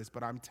grace for this,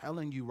 but I'm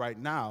telling you right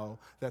now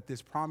that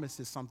this promise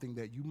is something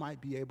that you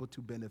might be able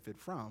to benefit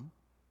from.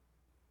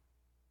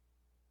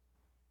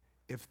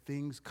 If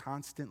things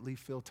constantly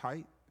feel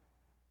tight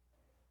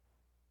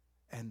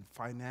and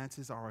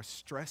finances are a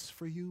stress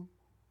for you,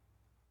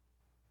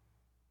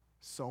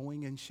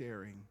 sowing and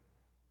sharing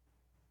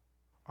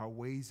are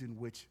ways in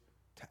which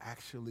to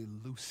actually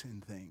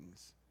loosen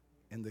things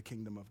in the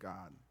kingdom of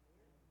God,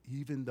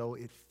 even though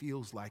it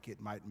feels like it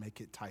might make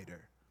it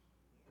tighter.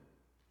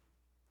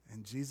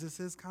 And Jesus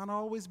has kind of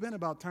always been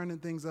about turning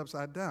things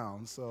upside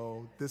down,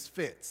 so this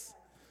fits.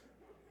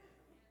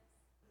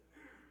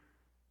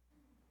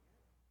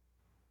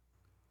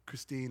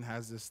 Christine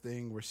has this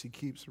thing where she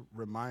keeps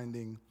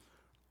reminding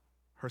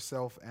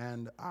herself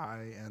and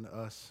I and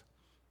us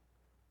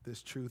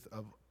this truth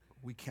of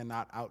We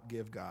cannot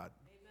outgive God.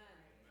 Amen.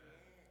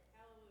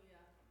 Hallelujah.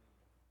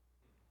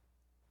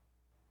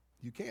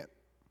 You can't.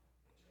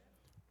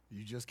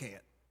 You just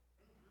can't.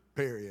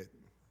 Period.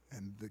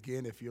 And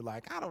again, if you're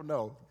like, I don't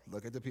know,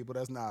 look at the people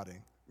that's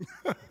nodding.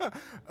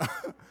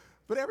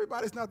 But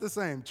everybody's not the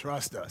same.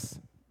 Trust us.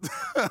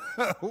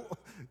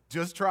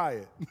 Just try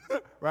it,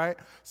 right?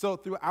 So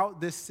throughout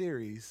this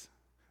series,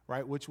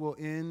 right, which will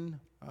end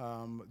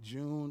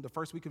June, the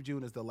first week of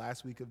June is the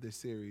last week of this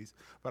series,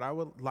 but I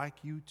would like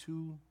you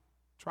to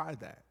try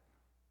that.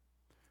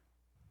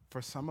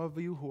 For some of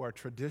you who are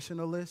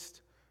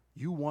traditionalists,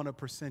 you want a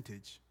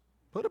percentage.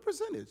 Put a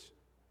percentage.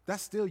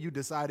 That's still you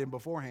deciding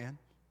beforehand,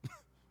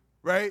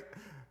 right?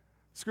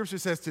 Scripture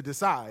says to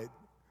decide.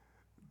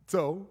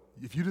 So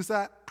if you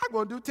decide, I'm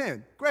going to do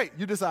 10. Great,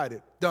 you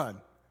decided. Done.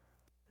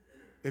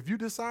 If you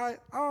decide,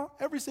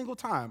 every single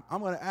time,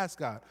 I'm going to ask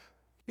God.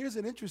 Here's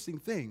an interesting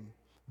thing.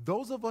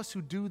 Those of us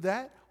who do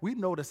that, we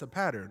notice a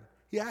pattern.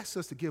 He asks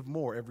us to give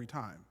more every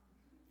time.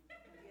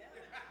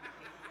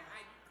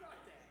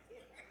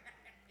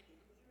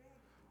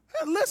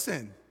 And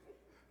listen,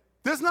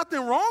 there's nothing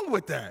wrong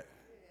with that.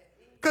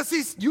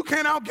 Because you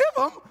can't outgive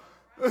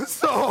him.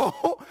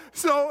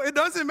 So it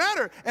doesn't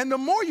matter. And the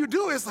more you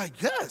do, it's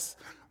like, yes,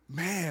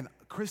 man,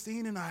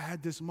 Christine and I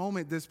had this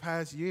moment this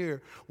past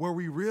year where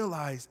we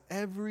realized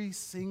every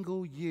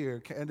single year,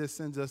 Candace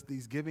sends us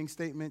these giving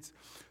statements.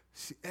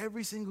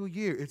 Every single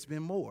year, it's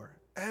been more.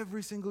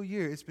 Every single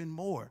year, it's been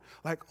more.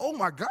 Like, oh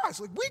my gosh,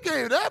 like we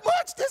gave that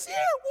much this year.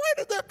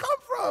 Where did that come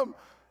from?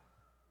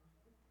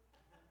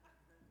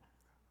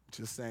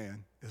 Just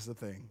saying, it's a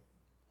thing.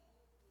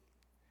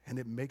 And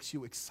it makes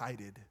you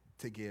excited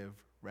to give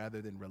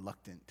rather than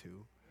reluctant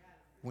to.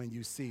 When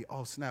you see,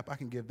 oh snap, I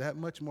can give that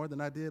much more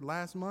than I did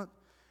last month.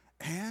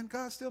 And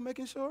God's still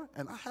making sure,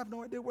 and I have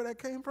no idea where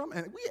that came from,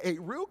 and we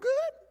ate real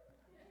good?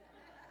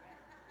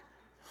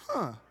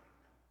 Huh.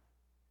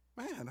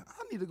 Man,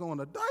 I need to go on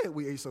a diet,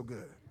 we ate so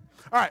good.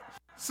 All right,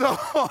 so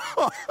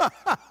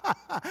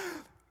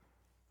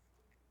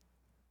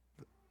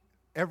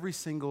every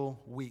single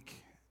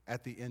week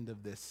at the end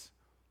of this,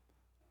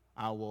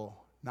 I will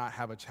not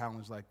have a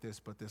challenge like this,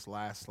 but this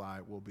last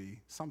slide will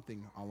be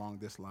something along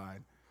this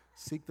line.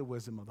 Seek the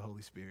wisdom of the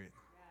Holy Spirit.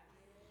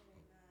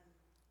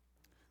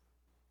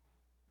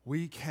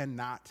 We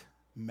cannot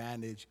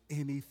manage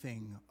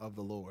anything of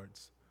the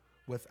Lord's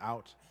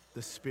without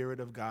the Spirit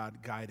of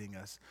God guiding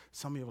us.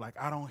 Some of you are like,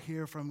 I don't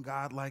hear from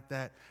God like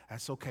that.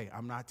 That's okay.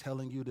 I'm not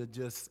telling you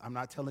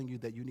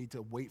that you need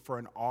to wait for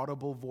an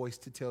audible voice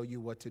to tell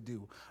you what to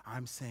do.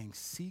 I'm saying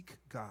seek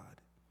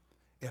God.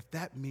 If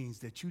that means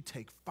that you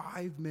take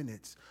 5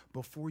 minutes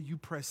before you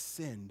press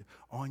send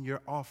on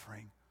your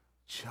offering,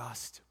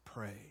 just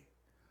pray.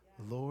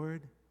 Yes.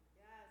 Lord,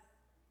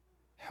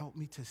 help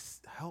me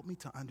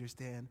to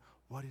understand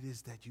what it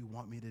is that you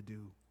want me to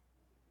do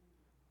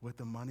with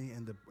the money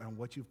and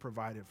what you've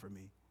provided for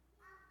me.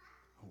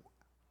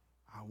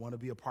 I want to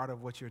be a part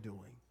of what you're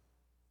doing.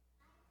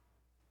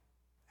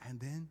 And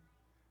then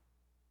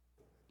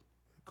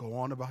go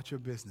on about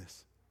your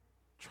business,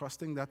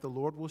 trusting that the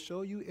Lord will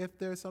show you if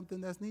there's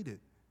something that's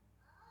needed.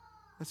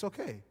 It's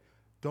okay.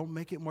 Don't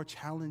make it more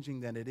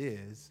challenging than it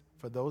is.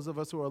 For those of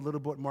us who are a little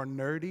bit more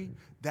nerdy,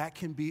 that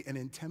can be an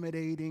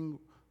intimidating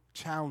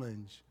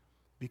challenge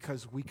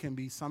because we can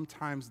be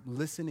sometimes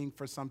listening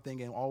for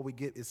something and all we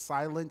get is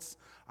silence.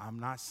 I'm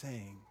not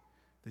saying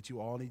that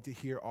you all need to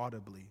hear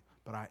audibly,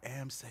 but I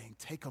am saying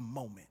take a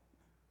moment.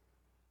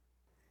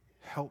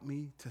 Help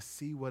me to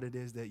see what it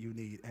is that you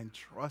need and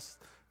trust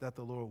that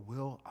the Lord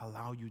will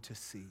allow you to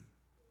see.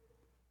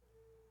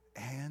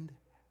 And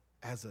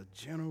as a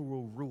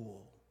general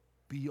rule,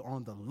 be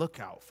on the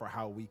lookout for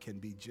how we can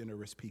be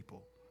generous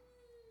people.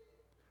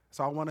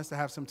 So I want us to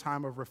have some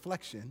time of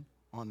reflection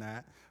on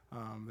that.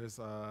 There's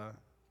a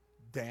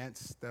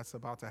dance that's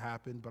about to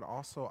happen, but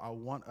also I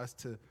want us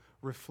to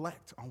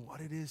reflect on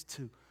what it is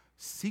to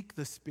seek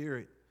the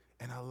Spirit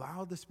and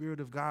allow the Spirit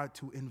of God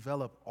to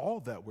envelop all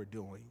that we're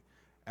doing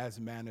as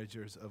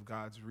managers of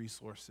God's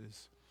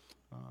resources.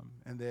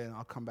 And then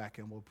I'll come back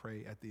and we'll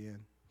pray at the end.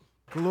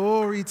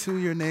 Glory to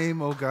your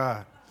name, oh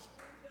God.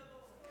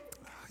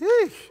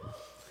 Yeesh.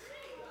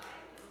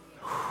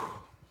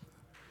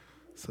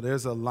 So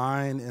there's a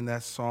line in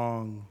that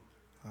song,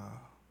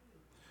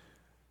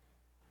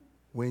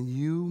 when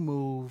you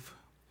move,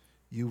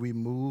 you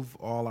remove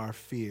all our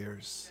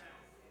fears.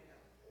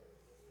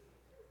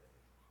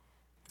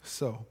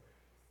 So,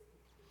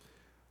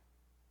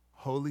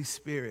 Holy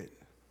Spirit,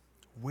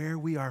 where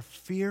we are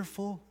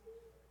fearful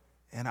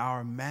in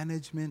our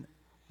management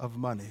of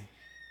money,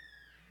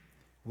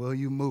 will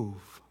you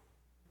move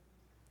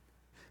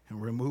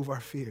and remove our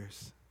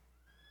fears?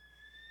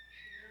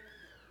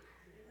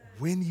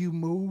 When you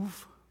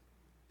move,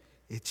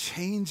 it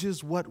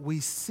changes what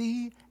we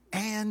see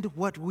and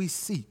what we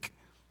seek.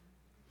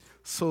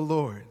 So,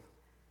 Lord,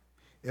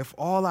 if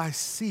all I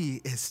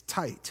see is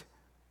tight,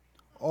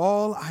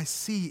 all I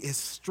see is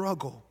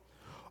struggle,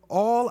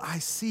 all I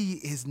see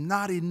is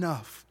not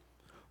enough,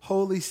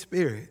 Holy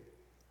Spirit,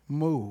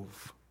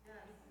 move.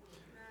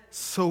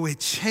 So it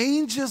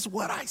changes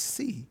what I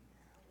see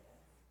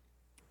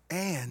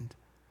and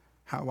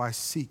how I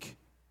seek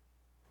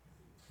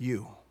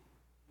you.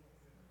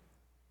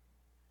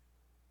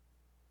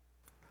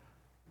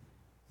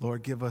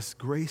 Lord, give us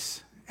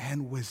grace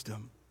and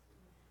wisdom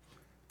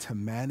to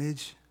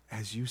manage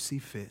as you see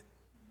fit.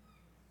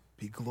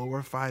 Be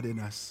glorified in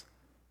us.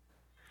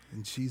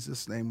 In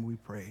Jesus' name we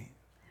pray.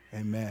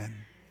 Amen.